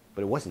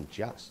 but it wasn't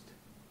just.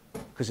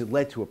 Because it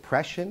led to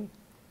oppression,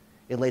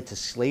 it led to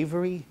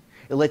slavery,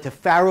 it led to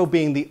Pharaoh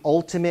being the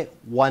ultimate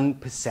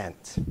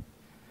 1%.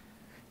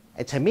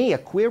 And to me, a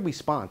queer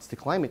response to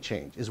climate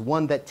change is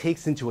one that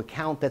takes into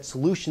account that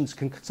solutions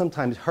can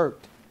sometimes hurt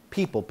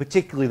people,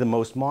 particularly the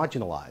most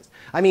marginalized.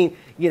 I mean,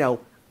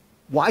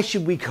 why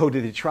should we go to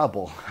the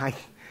trouble,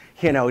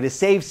 to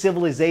save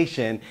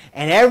civilization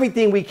and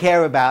everything we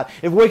care about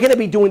if we're going to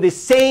be doing the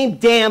same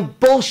damn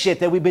bullshit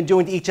that we've been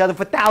doing to each other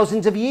for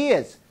thousands of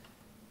years?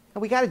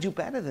 And we got to do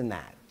better than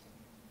that.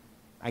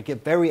 I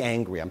get very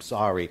angry. I'm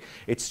sorry.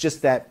 It's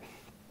just that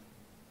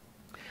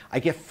I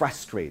get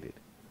frustrated.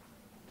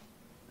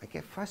 I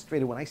get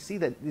frustrated when I see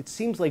that it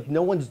seems like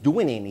no one's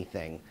doing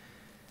anything.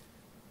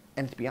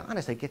 And to be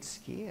honest, I get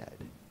scared.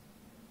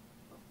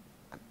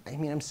 I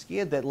mean, I'm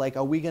scared that,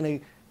 are we going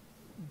to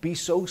be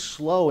so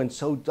slow and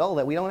so dull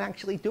that we don't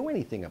actually do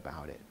anything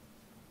about it?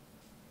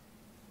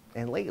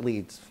 And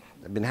lately,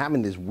 I've been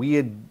having these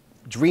weird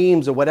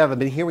dreams or whatever. I've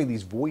been hearing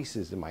these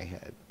voices in my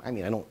head. I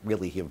mean, I don't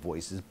really hear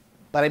voices,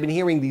 but I've been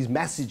hearing these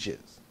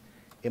messages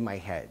in my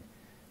head.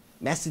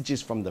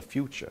 Messages from the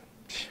future.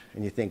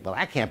 And you think, well,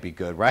 that can't be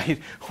good, right?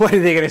 What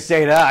are they going to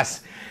say to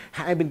us?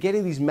 I've been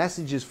getting these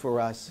messages for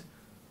us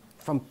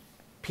from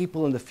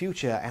people in the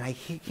future, and I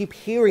keep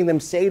hearing them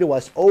say to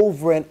us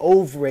over and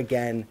over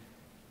again,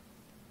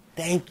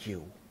 thank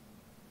you.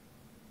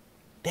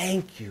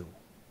 Thank you.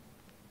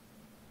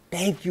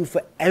 Thank you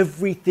for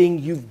everything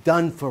you've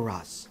done for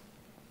us.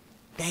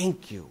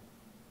 Thank you.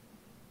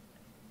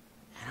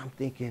 And I'm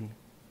thinking,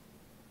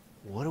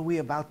 what are we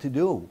about to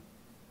do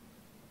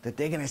that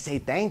they're going to say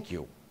thank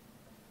you?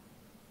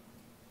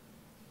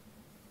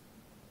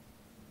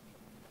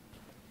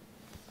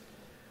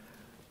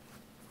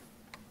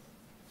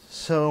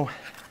 So,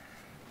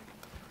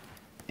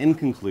 in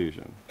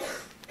conclusion,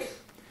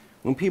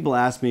 when people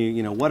ask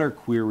me, what are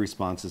queer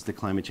responses to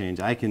climate change,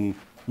 I can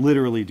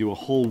literally do a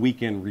whole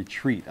weekend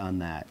retreat on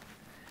that.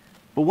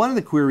 But one of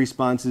the queer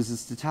responses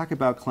is to talk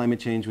about climate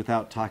change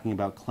without talking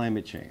about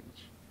climate change.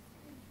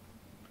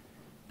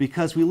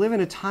 Because we live in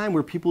a time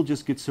where people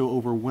just get so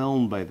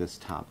overwhelmed by this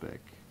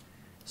topic.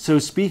 So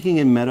speaking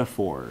in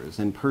metaphors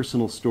and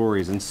personal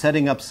stories and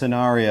setting up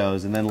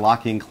scenarios and then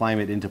locking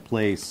climate into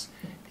place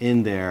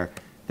in there,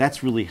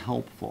 that's really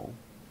helpful.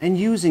 And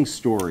using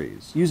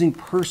stories, using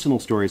personal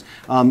stories.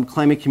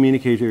 Climate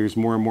communicators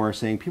more and more are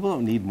saying people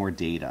don't need more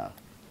data.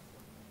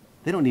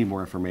 They don't need more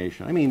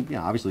information. I mean,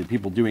 obviously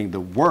people doing the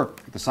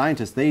work, the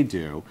scientists, they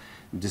do,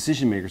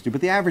 decision makers do,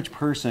 but the average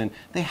person,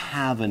 they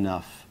have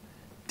enough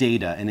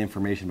data and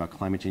information about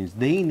climate change.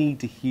 They need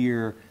to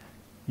hear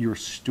your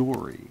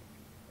story.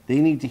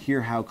 They need to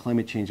hear how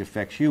climate change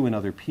affects you and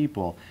other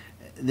people.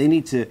 They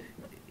need to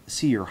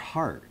see your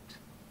heart.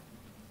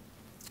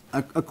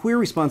 A queer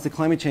response to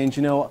climate change,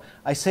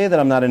 I say that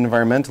I'm not an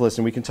environmentalist,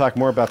 and we can talk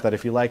more about that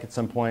if you like at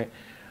some point.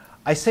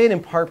 I say it in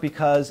part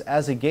because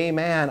as a gay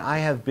man, I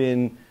have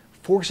been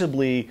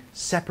forcibly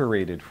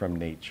separated from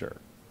nature.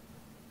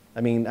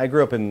 I mean, I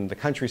grew up in the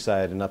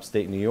countryside in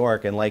upstate New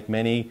York, and like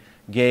many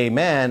gay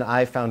men,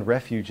 I found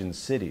refuge in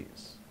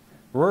cities.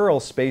 Rural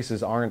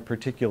spaces aren't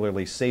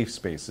particularly safe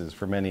spaces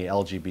for many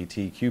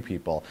LGBTQ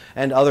people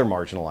and other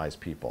marginalized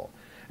people.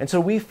 And so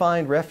we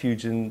find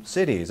refuge in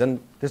cities,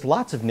 and there's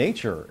lots of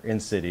nature in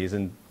cities,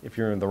 and if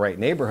you're in the right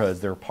neighborhoods,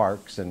 there are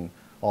parks and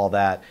all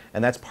that,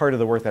 and that's part of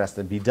the work that has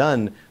to be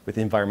done with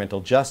environmental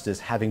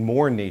justice, having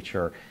more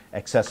nature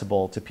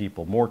accessible to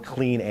people, more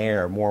clean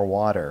air, more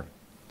water.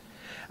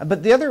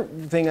 But the other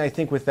thing I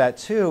think with that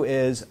too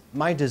is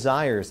my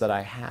desires that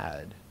I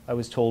had, I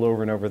was told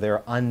over and over,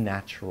 they're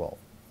unnatural.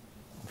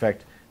 In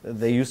fact,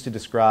 they used to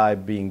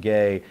describe being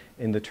gay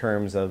in the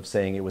terms of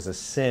saying it was a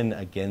sin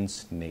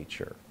against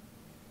nature.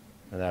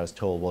 And I was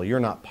told, well, you're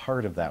not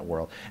part of that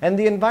world. And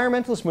the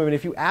environmentalist movement,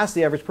 if you ask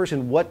the average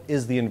person, what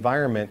is the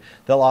environment,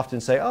 they'll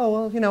often say,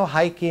 oh, well,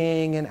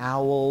 hiking and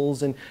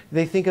owls. And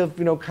they think of,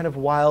 kind of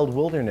wild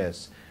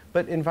wilderness.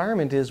 But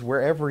environment is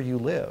wherever you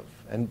live.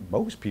 And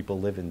most people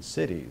live in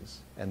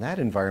cities, and that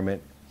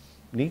environment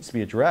needs to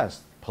be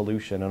addressed,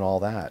 pollution and all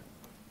that.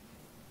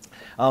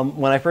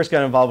 When I first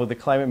got involved with the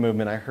climate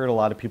movement, I heard a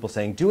lot of people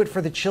saying, do it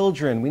for the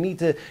children. We need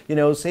to,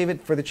 save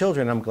it for the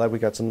children. I'm glad we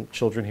got some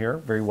children here.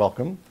 Very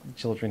welcome,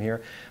 children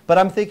here. But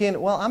I'm thinking,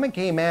 well, I'm a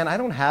gay man. I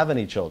don't have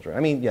any children.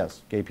 I mean,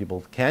 yes, gay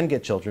people can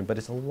get children, but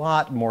it's a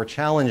lot more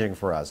challenging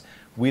for us.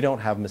 We don't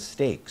have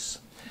mistakes.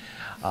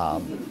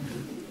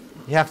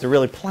 You have to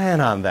really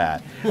plan on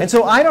that. And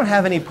so I don't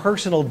have any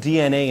personal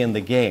DNA in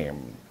the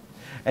game.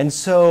 And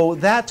so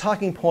that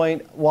talking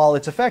point, while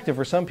it's effective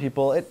for some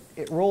people, it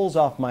rolls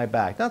off my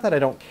back. Not that I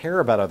don't care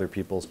about other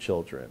people's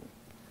children,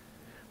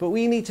 but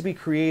we need to be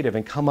creative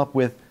and come up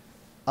with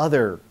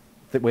other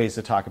ways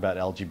to talk about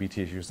LGBT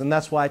issues. And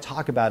that's why I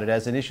talk about it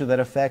as an issue that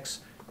affects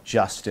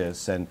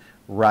justice and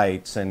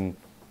rights and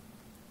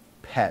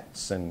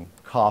pets and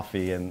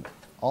coffee and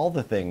all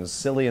the things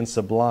silly and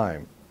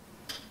sublime.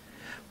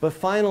 But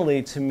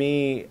finally, to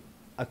me,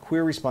 a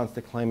queer response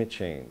to climate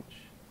change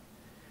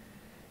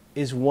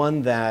is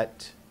one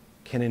that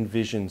can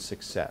envision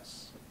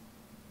success.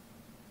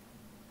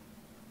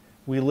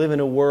 We live in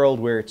a world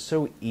where it's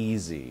so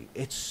easy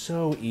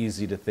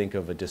to think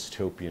of a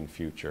dystopian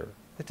future.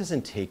 It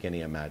doesn't take any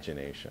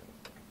imagination.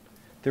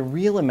 The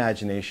real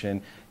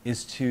imagination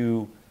is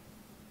to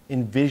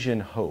envision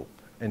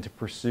hope and to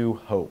pursue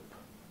hope.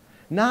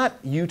 Not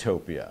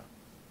utopia,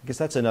 because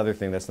that's another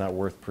thing that's not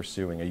worth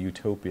pursuing, a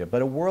utopia,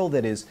 but a world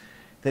that is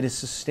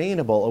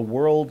sustainable, a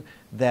world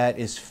that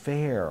is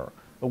fair,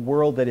 a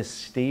world that is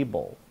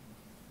stable.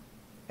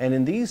 And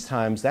in these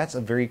times, that's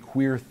a very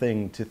queer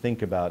thing to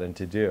think about and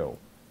to do.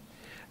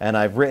 And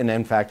I've written,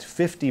 in fact,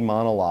 50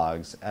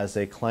 monologues as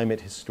a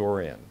climate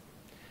historian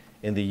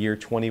in the year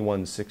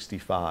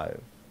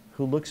 2165,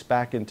 who looks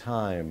back in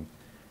time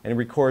and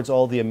records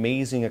all the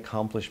amazing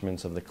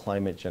accomplishments of the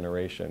climate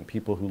generation,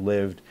 people who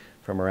lived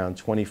from around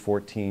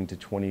 2014 to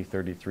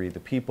 2033, the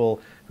people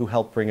who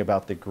helped bring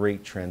about the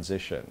Great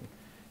Transition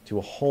to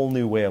a whole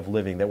new way of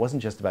living that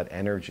wasn't just about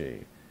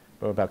energy,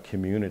 but about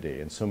community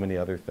and so many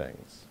other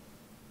things.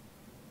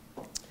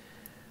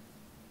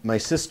 My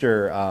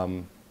sister,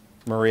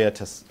 Maria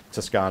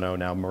Toscano,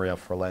 now Maria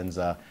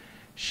Forlenza,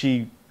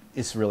 she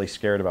is really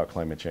scared about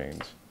climate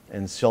change.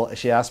 And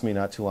she asked me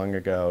not too long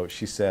ago,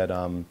 she said,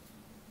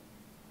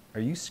 are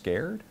you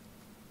scared?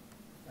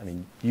 I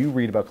mean, you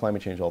read about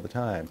climate change all the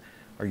time.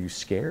 Are you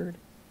scared?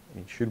 I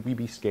mean, should we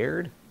be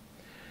scared?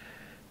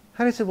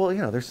 And I said, well,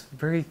 there's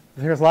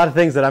a lot of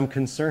things that I'm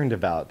concerned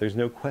about. There's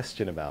no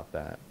question about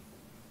that.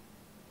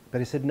 But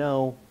I said,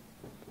 no.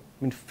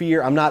 I mean,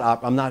 fear, I'm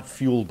not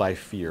fueled by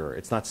fear.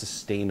 It's not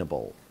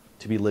sustainable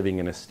to be living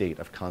in a state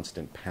of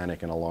constant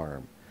panic and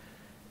alarm.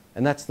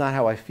 And that's not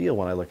how I feel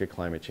when I look at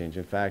climate change.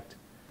 In fact,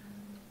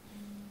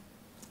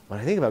 when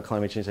I think about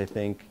climate change, I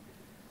think,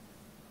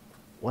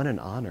 what an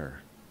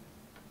honor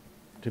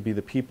to be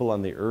the people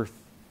on the earth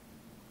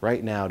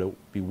right now, to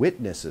be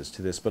witnesses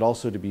to this, but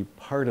also to be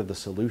part of the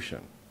solution.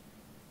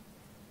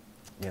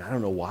 I mean, I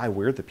don't know why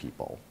we're the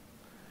people,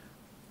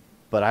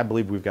 but I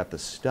believe we've got the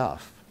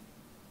stuff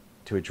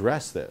to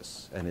address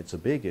this, and it's a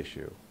big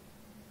issue.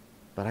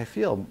 But I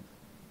feel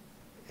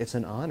it's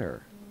an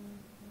honor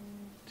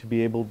to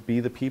be able to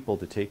be the people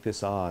to take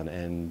this on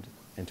and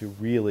to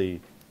really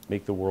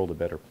make the world a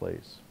better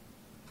place.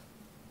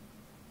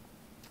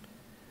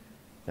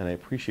 And I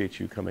appreciate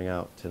you coming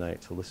out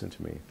tonight to listen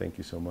to me. Thank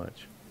you so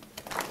much.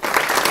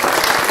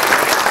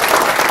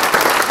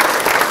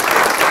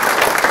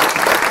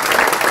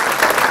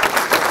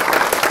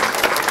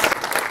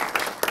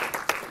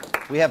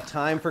 We have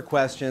time for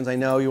questions. I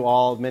know you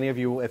all, many of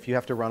you, if you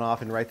have to run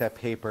off and write that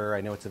paper,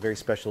 I know it's a very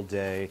special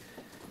day,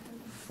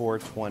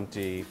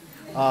 420.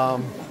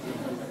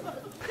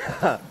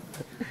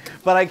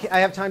 But I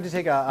have time to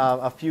take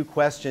a few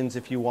questions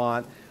if you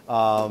want.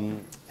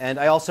 And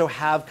I also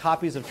have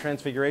copies of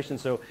Transfiguration,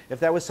 so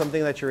if that was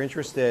something that you're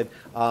interested,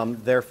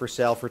 they're for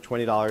sale for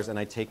 $20, and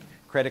I take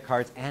credit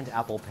cards and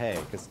Apple Pay,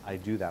 because I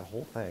do that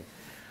whole thing.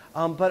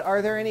 But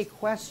are there any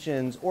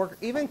questions or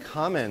even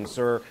comments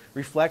or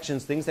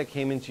reflections, things that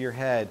came into your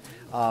head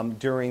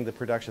during the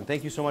production?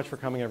 Thank you so much for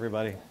coming,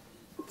 everybody.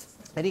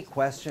 Any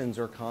questions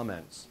or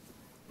comments?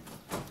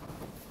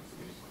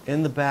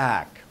 In the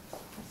back.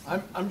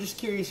 I'm just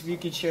curious if you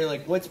could share,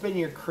 like, what's been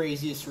your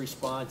craziest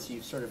response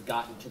you've sort of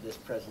gotten to this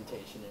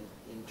presentation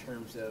in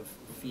terms of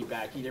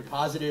feedback, either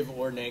positive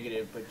or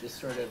negative, but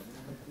just sort of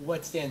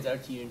what stands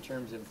out to you in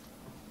terms of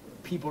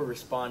people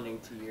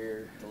responding to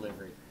your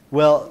delivery?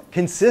 Well,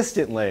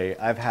 consistently,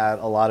 I've had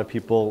a lot of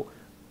people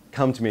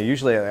come to me.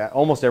 Usually,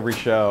 almost every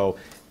show,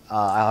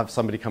 I'll have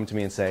somebody come to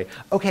me and say,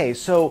 okay,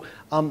 so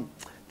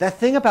that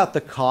thing about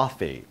the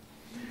coffee,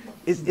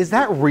 is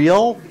that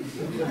real?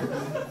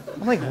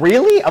 I'm like,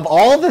 really? Of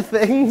all the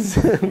things,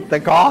 the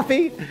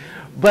coffee?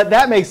 But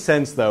that makes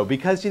sense, though,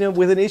 because,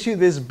 with an issue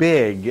this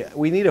big,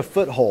 we need a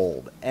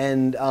foothold.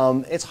 And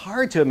it's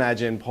hard to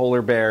imagine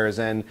polar bears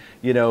and,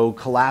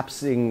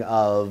 collapsing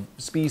of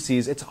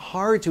species. It's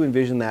hard to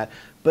envision that.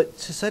 But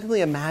to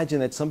suddenly imagine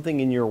that something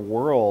in your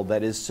world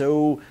that is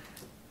so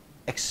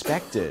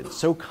expected,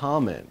 so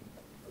common,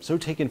 so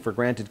taken for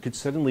granted could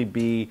suddenly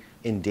be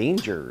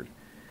endangered.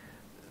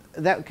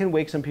 That can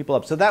wake some people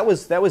up. So that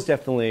was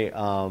definitely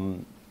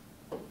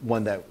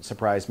one that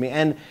surprised me.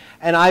 And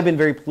I've been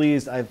very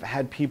pleased. I've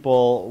had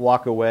people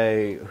walk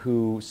away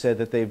who said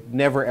that they've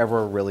never,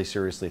 ever really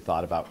seriously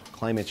thought about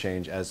climate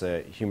change as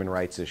a human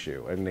rights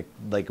issue. And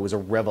it was a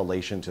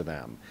revelation to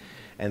them.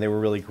 And they were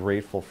really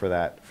grateful for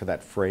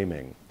that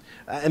framing.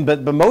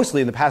 But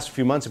mostly in the past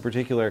few months in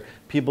particular,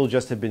 people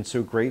just have been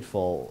so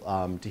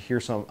grateful to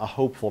hear a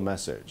hopeful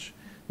message.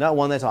 Not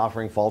one that's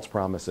offering false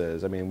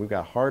promises. I mean, we've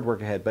got hard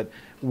work ahead, but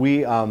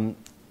we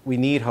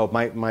need hope.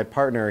 My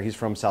partner, he's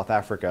from South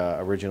Africa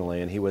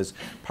originally, and he was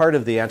part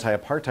of the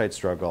anti-apartheid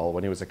struggle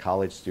when he was a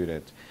college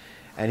student.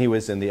 And he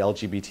was in the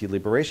LGBT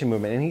liberation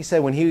movement. And he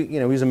said when he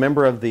was a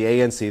member of the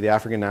ANC, the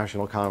African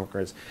National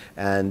Congress,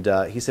 and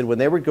he said when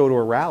they would go to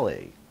a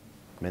rally,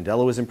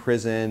 Mandela was in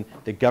prison,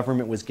 the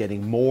government was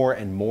getting more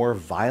and more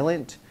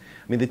violent.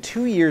 I mean, the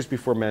 2 years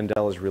before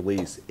Mandela's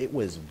release, it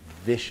was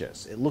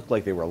vicious. It looked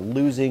like they were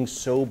losing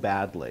so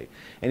badly.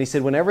 And he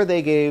said whenever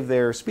they gave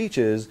their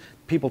speeches,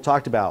 people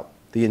talked about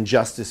the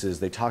injustices,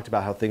 they talked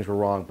about how things were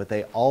wrong, but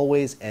they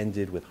always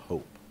ended with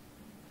hope.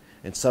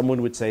 And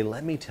someone would say,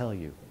 let me tell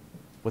you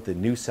what the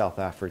new South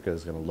Africa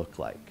is going to look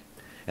like.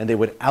 And they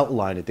would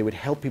outline it. They would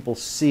help people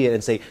see it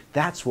and say,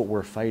 that's what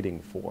we're fighting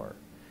for.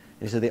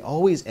 And he said they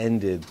always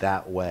ended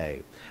that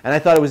way. And I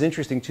thought it was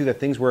interesting, too,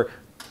 that things were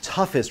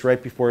toughest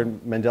right before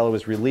Mandela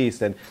was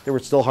released, and there were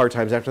still hard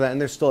times after that,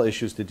 and there's still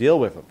issues to deal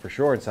with, for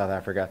sure, in South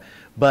Africa.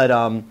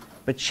 But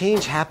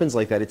change happens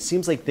like that. It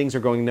seems like things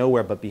are going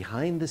nowhere, but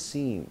behind the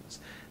scenes,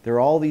 there are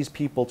all these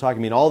people talking.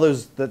 I mean, all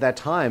those, that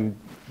time,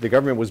 the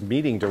government was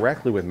meeting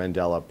directly with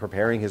Mandela,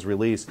 preparing his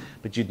release,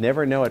 but you'd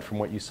never know it from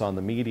what you saw in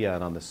the media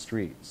and on the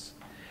streets.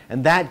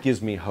 And that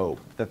gives me hope,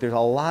 that there's a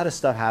lot of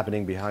stuff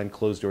happening behind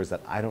closed doors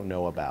that I don't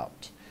know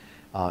about.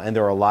 And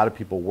there are a lot of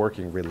people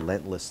working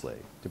relentlessly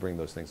to bring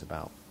those things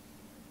about.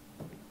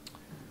 I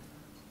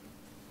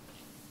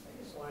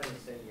just wanted to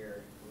say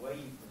the way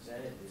you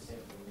presented this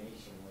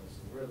information was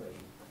really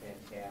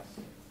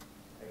fantastic.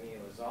 I mean,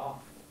 it was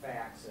all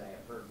facts that I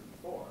have heard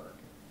before,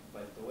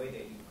 but the way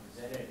that you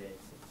presented it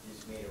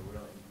just made a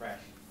real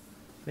impression.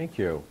 Thank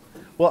you.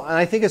 Well, and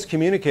I think as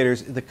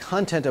communicators, the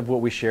content of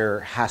what we share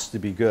has to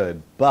be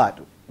good, but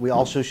we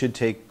also should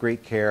take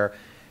great care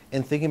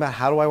in thinking about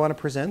how do I want to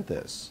present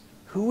this?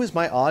 Who is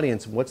my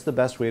audience? What's the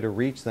best way to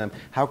reach them?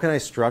 How can I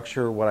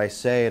structure what I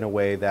say in a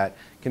way that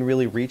can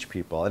really reach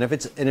people? And if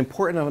it's an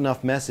important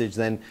enough message,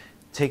 then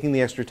taking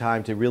the extra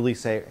time to really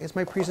say, is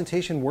my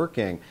presentation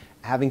working?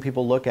 Having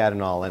people look at it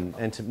and all. And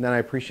then I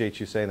appreciate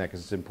you saying that because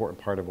it's an important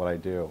part of what I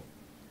do.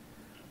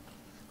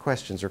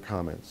 Questions or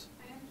comments?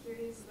 I am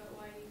curious about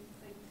why you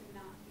think to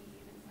not be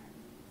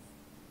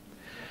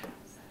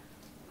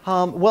an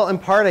environmentalist. Well, in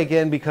part,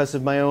 again, because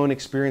of my own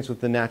experience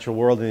with the natural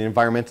world and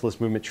the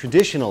environmentalist movement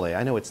traditionally,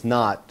 I know it's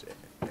not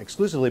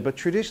exclusively, but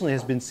traditionally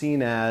has been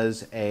seen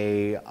as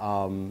a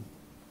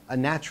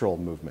natural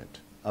movement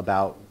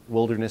about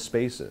wilderness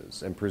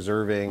spaces and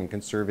preserving and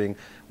conserving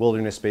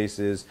wilderness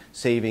spaces,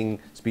 saving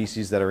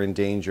species that are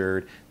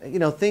endangered,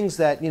 things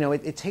that,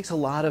 it takes a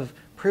lot of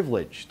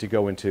privilege to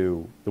go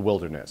into the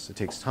wilderness. It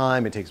takes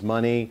time, it takes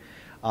money.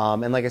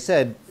 And like I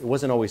said, it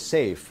wasn't always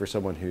safe for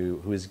someone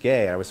who is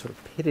gay. I was sort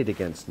of pitted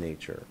against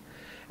nature.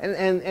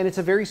 And it's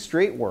a very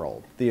straight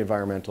world, the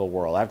environmental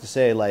world. I have to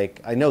say,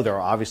 I know there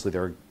are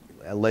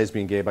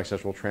lesbian, gay,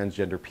 bisexual,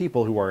 transgender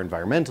people who are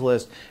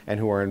environmentalists and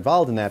who are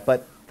involved in that.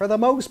 But for the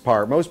most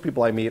part, most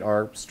people I meet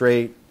are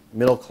straight,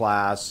 middle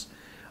class.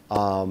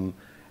 It's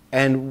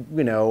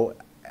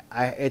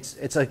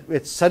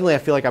suddenly I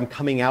feel like I'm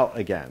coming out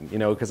again,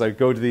 because I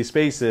go to these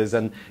spaces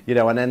and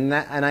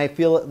I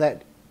feel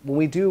that when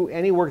we do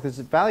any work that's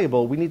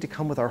valuable, we need to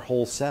come with our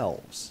whole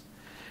selves.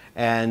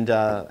 And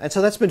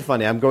so that's been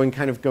funny. I'm going,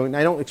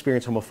 I don't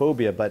experience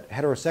homophobia, but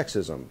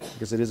heterosexism,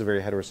 because it is a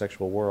very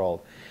heterosexual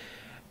world.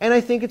 And I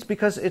think it's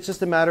because it's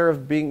just a matter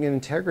of being in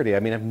integrity.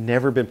 I mean, I've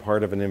never been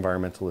part of an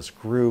environmentalist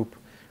group.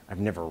 I've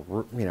never,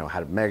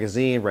 had a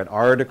magazine, read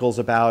articles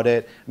about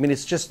it. I mean,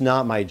 it's just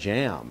not my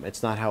jam.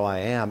 It's not how I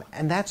am.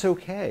 And that's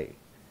okay.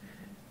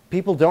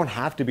 People don't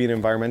have to be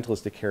an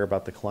environmentalist to care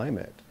about the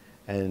climate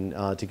and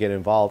to get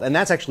involved. And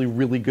that's actually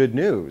really good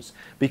news,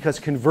 because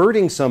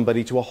converting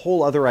somebody to a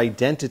whole other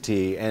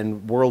identity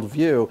and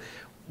worldview,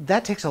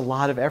 that takes a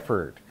lot of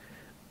effort.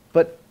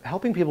 But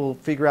helping people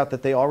figure out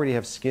that they already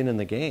have skin in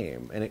the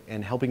game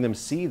and helping them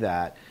see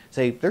that,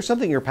 say, there's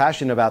something you're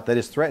passionate about that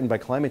is threatened by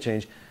climate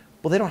change,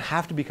 well, they don't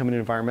have to become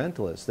an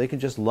environmentalist. They can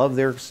just love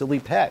their silly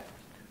pet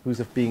who's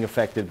being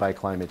affected by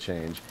climate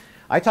change.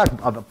 I talk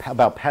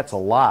about pets a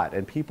lot,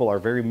 and people are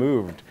very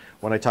moved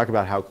when I talk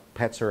about how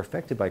pets are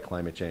affected by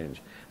climate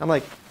change. I'm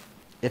like,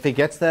 if it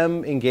gets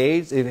them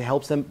engaged, if it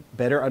helps them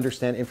better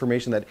understand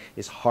information that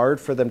is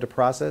hard for them to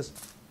process,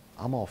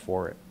 I'm all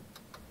for it.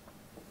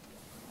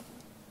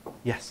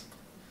 Yes?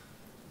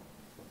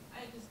 I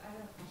have a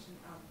question.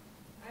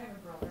 I have a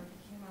brother who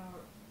came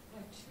out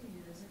 2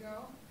 years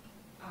ago,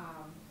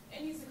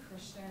 and he's a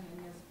Christian, and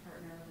he has a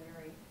partner,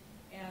 Larry,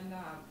 and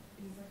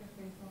he's like a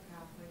faithful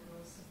Catholic,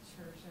 goes to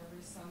church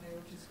every Sunday,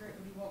 which is great,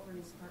 but he won't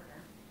bring his partner.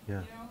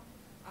 Yeah. You know?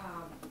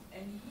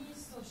 And he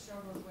still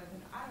struggles with,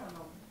 and I don't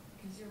know,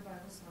 because you're a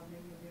Bible scholar,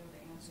 maybe you'll be able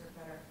to answer it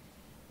better.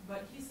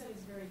 But he said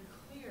it's very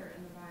clear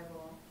in the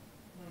Bible,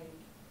 like,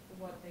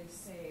 what they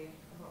say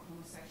about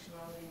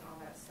homosexuality and all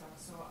that stuff.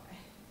 So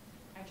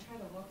I try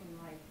to look and,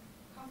 like,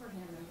 comfort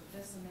him and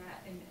this and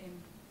that, and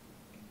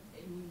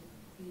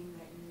being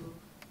that you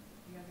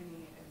have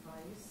any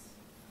advice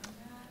on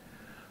that?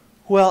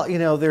 Well, you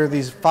know, there are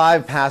these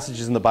 5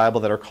 passages in the Bible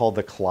that are called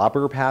the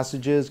clobber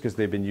passages because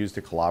they've been used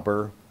to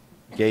clobber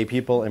gay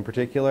people in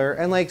particular.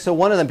 And like, so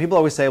one of them, people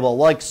always say, well,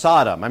 like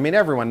Sodom. I mean,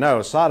 everyone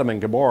knows Sodom and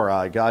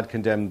Gomorrah, God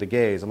condemned the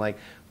gays. I'm like,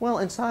 well,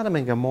 in Sodom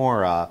and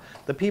Gomorrah,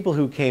 the people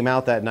who came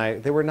out that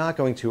night, they were not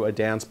going to a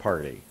dance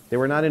party. They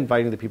were not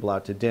inviting the people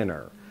out to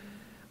dinner.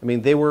 I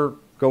mean, they were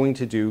going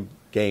to do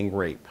gang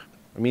rape.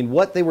 I mean,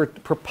 what they were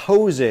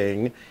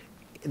proposing,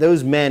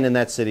 those men in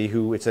that city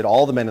who, it said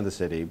all the men in the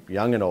city,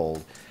 young and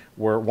old,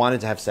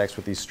 wanted to have sex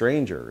with these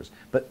strangers.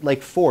 But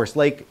like force,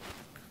 like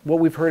what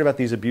we've heard about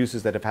these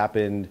abuses that have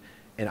happened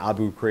in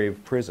Abu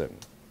Ghraib prison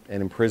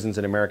and in prisons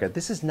in America.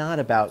 This is not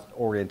about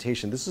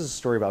orientation. This is a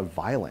story about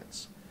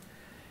violence.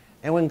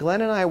 And when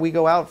Glenn and I, we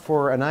go out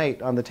for a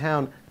night on the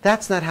town,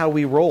 that's not how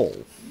we roll.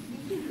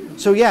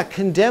 So yeah,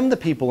 condemn the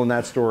people in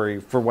that story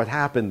for what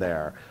happened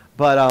there.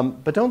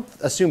 But don't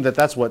assume that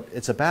that's what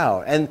it's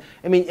about. And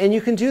I mean, and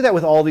you can do that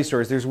with all these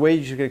stories. There's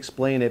ways you can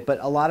explain it, but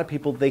a lot of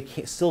people, they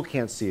still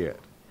can't see it.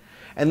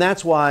 And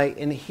that's why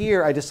in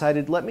here I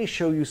decided, let me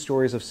show you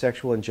stories of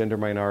sexual and gender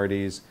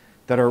minorities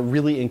that are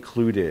really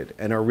included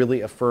and are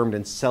really affirmed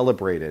and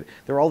celebrated.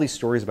 There are all these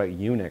stories about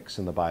eunuchs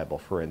in the Bible,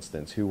 for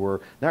instance, who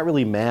were not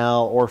really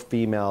male or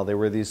female. They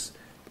were these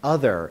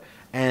other.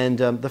 And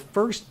the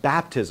first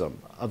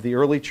baptism of the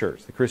early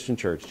church, the Christian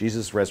church,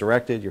 Jesus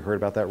resurrected. You heard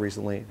about that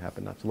recently. It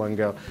happened not too long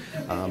ago.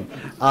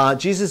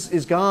 Jesus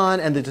is gone,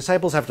 and the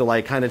disciples have to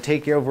like kind of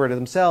take over it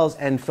themselves.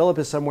 And Philip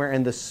is somewhere,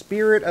 and the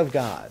Spirit of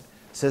God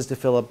says to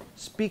Philip,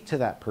 speak to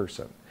that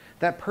person.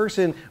 That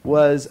person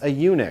was a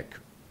eunuch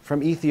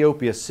from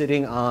Ethiopia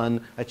sitting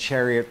on a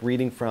chariot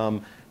reading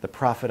from the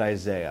prophet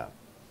Isaiah.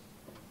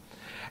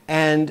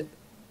 And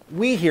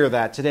we hear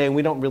that today, and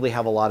we don't really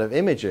have a lot of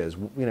images,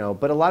 you know,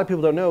 but a lot of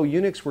people don't know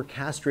eunuchs were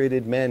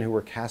castrated men who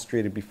were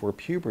castrated before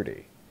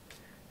puberty.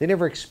 They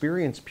never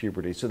experienced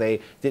puberty, so they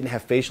didn't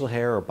have facial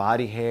hair or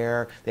body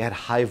hair. They had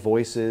high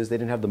voices. They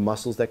didn't have the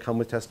muscles that come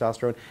with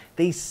testosterone.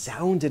 They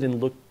sounded and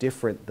looked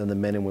different than the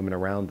men and women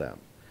around them.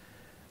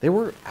 They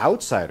were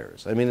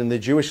outsiders. I mean, in the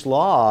Jewish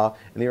law,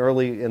 in the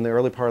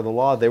early part of the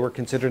law, they were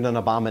considered an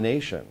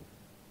abomination.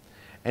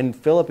 And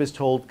Philip is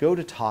told, go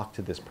to talk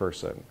to this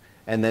person.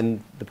 And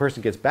then the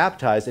person gets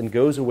baptized and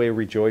goes away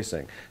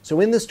rejoicing. So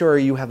in the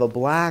story, you have a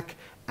black,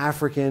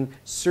 African,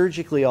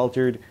 surgically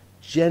altered,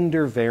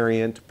 gender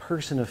variant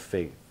person of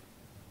faith.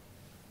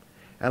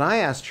 And I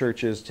ask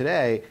churches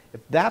today,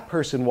 if that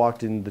person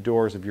walked in the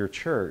doors of your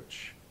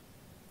church,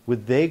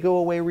 would they go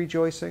away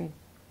rejoicing?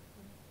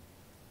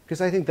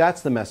 Because I think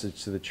that's the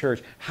message to the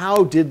church.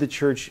 How did the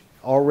church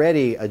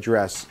already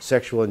address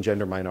sexual and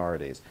gender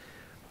minorities?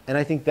 And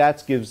I think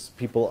that gives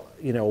people,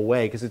 you know, a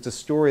way, because it's a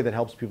story that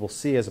helps people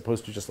see as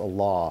opposed to just a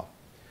law.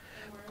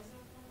 And where is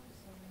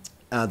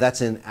that from?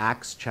 That's in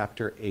Acts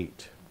chapter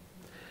 8.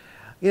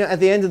 You know,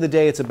 at the end of the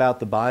day, it's about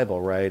the Bible,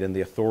 right? And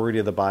the authority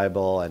of the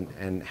Bible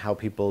and how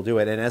people do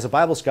it. And as a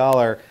Bible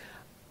scholar,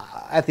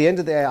 at the end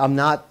of the day, I'm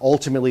not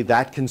ultimately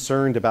that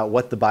concerned about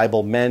what the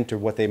Bible meant or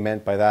what they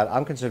meant by that.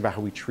 I'm concerned about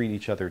how we treat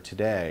each other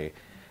today.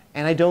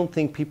 And I don't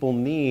think people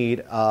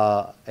need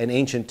an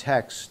ancient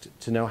text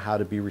to know how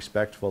to be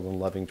respectful and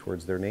loving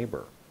towards their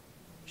neighbor.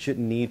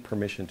 Shouldn't need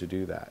permission to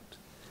do that.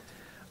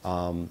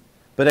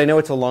 But I know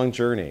it's a long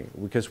journey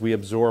because we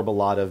absorb a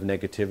lot of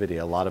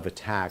negativity, a lot of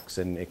attacks,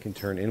 and it can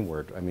turn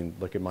inward. I mean,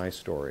 look at my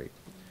story.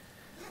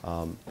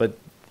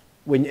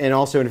 And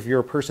also, if you're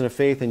a person of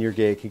faith and you're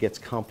gay, it gets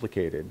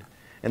complicated.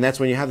 And that's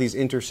when you have these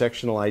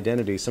intersectional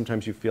identities.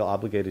 Sometimes you feel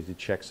obligated to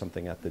check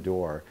something at the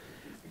door.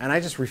 And I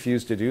just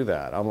refuse to do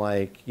that. I'm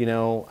like, you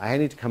know, I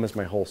need to come as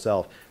my whole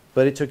self.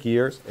 But it took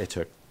years. It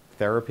took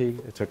therapy.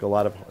 It took a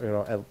lot of,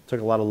 it took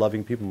a lot of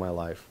loving people in my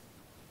life.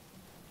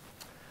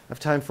 I have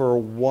time for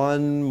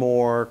one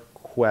more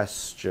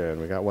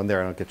question. We got one there,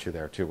 and I'll get you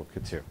there too. We'll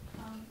get to. You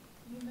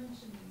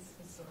mentioned these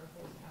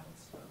historical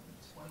accounts from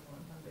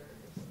 2100 or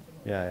something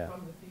like Yeah, that yeah.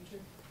 from the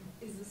future.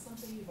 Is this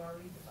something you've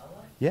already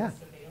developed? Yeah. Is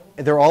it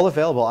available? They're all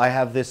available. I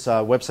have this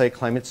website,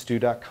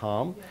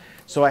 climatestew.com. Yeah.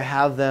 So I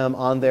have them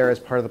on there as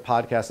part of the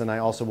podcast, and I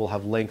also will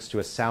have links to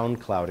a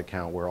SoundCloud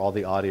account where all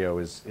the audio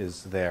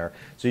is there.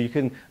 So you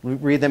can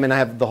read them, and I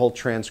have the whole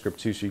transcript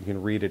too, so you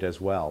can read it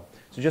as well.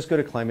 So just go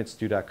to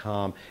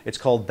climatestew.com. It's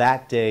called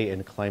That Day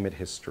in Climate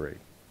History.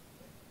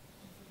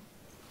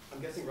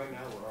 I'm guessing right now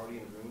we're already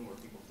in a room where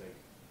people take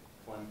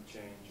climate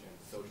change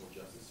and social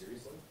justice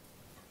seriously.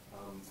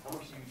 How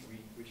much do you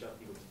reach out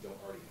to people who don't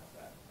already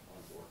have that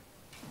on board?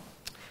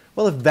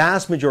 Well, the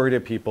vast majority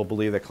of people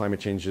believe that climate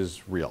change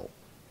is real.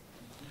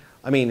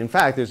 I mean, in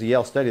fact, there's a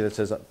Yale study that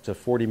says up to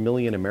 40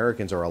 million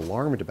Americans are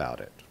alarmed about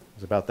it.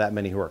 There's about that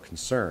many who are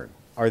concerned.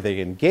 Are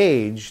they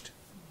engaged?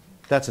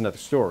 That's another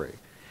story.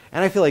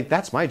 And I feel like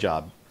that's my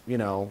job. You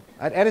know,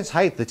 at its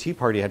height, the Tea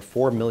Party had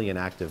 4 million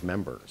active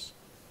members.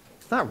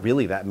 It's not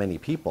really that many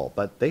people,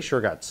 but they sure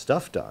got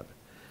stuff done.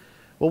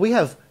 Well, we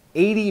have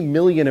 80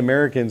 million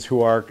Americans who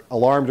are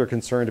alarmed or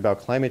concerned about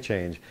climate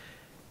change.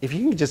 If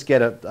you can just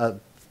get a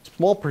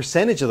small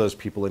percentage of those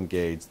people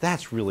engaged,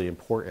 that's really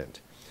important.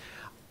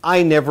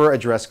 I never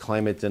address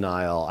climate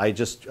denial. I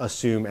just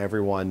assume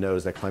everyone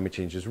knows that climate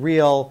change is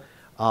real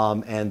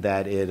and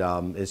that it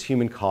is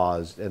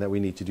human-caused and that we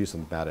need to do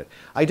something about it.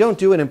 I don't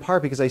do it in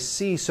part because I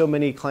see so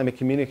many climate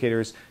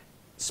communicators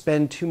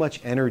spend too much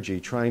energy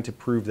trying to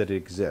prove that it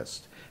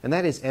exists. And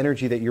that is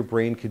energy that your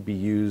brain could be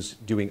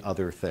used doing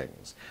other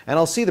things. And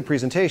I'll see the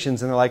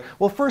presentations and they're like,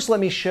 well, first let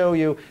me show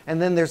you.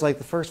 And then there's like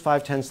the first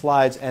 5, 10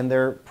 slides and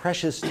their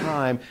precious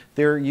time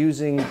they're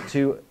using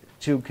to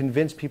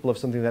convince people of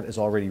something that is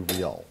already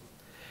real.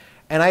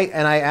 And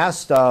I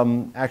asked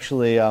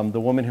actually the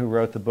woman who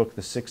wrote the book,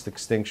 The Sixth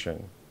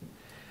Extinction,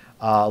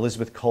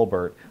 Elizabeth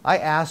Colbert, I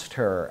asked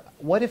her,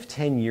 what if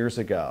 10 years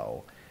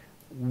ago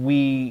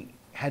we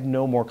had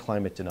no more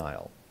climate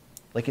denial?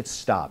 Like it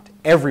stopped.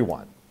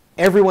 Everyone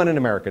in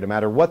America, no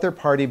matter what their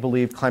party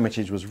believed, climate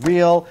change was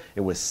real,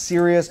 it was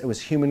serious, it was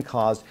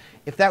human-caused.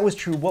 If that was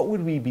true, what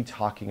would we be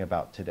talking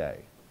about today?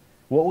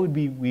 What would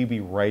we be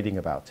writing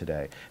about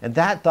today? And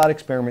that thought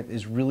experiment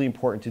is really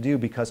important to do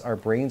because our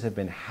brains have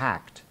been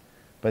hacked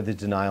by the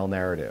denial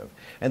narrative.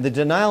 And the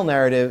denial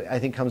narrative, I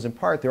think, comes in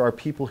part, there are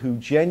people who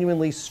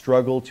genuinely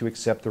struggle to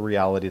accept the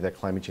reality that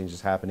climate change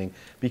is happening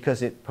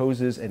because it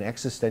poses an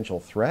existential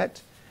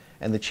threat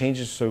and the change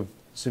is so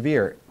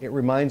severe. It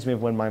reminds me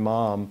of when my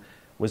mom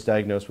was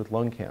diagnosed with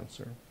lung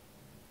cancer.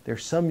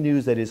 There's some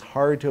news that is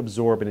hard to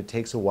absorb and it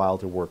takes a while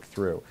to work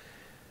through.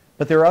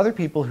 But there are other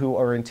people who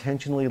are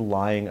intentionally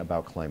lying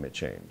about climate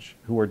change,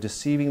 who are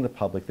deceiving the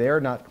public. They are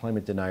not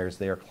climate deniers,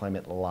 they are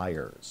climate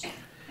liars.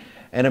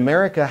 And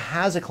America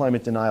has a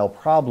climate denial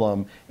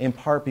problem in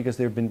part because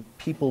there have been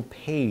people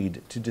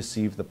paid to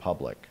deceive the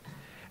public.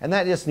 And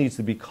that just needs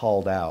to be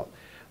called out.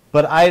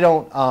 But I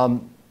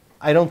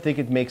don't think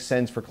it makes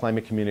sense for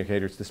climate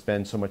communicators to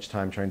spend so much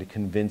time trying to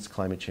convince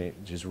climate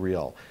change is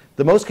real.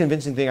 The most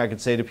convincing thing I could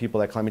say to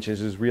people that climate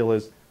change is real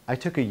is, I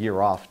took a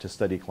year off to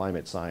study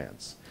climate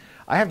science.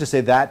 I have to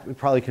say that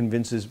probably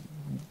convinces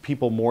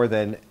people more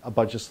than a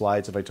bunch of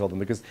slides if I told them,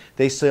 because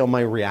they saw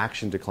my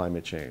reaction to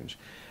climate change.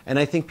 And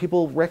I think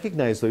people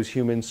recognize those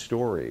human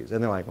stories,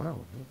 and they're like, wow,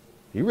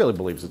 he really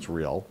believes it's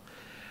real.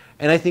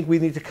 And I think we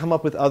need to come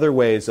up with other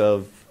ways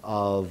of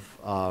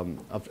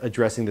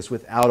addressing this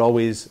without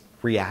always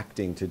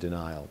reacting to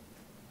denial.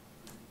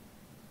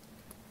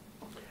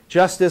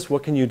 Justice,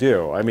 what can you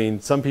do? I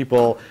mean, some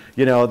people,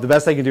 you know, the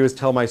best I can do is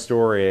tell my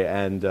story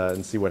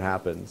and see what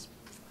happens.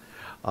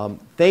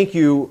 Thank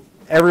you,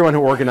 everyone who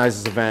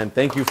organized this event.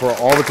 Thank you for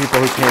all the people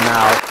who came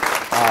out.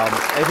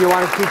 If you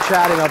want to keep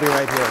chatting, I'll be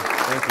right here.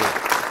 Thank you.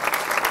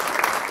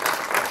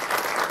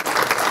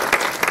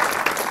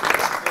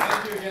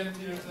 Thank you again,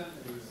 Peterson.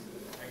 It was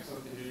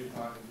excellent to hear you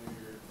talk and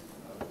hear your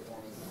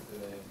performances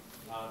today.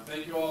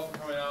 Thank you all for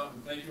coming out,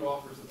 and thank you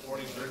all for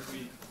supporting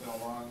Earthweek. It's been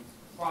a long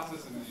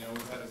process, and you know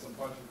we've had a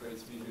bunch of great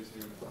speakers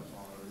here to touch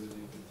on really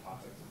good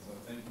topics. And so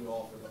thank you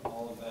all for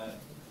all of that.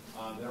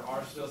 There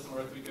are still some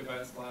Earthweek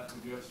events left.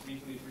 We do have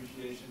Speaking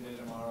Appreciation Day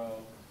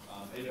tomorrow.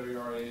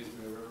 AWRA is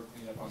doing a river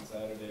cleanup on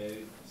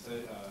Saturday.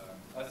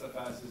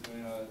 SFS is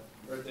doing a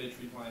birthday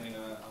tree planting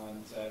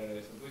on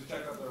Saturday. So please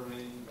check out the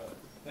remaining. But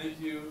thank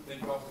you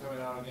all for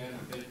coming out again,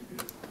 and thank you,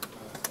 Peter.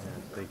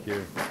 Thank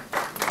you.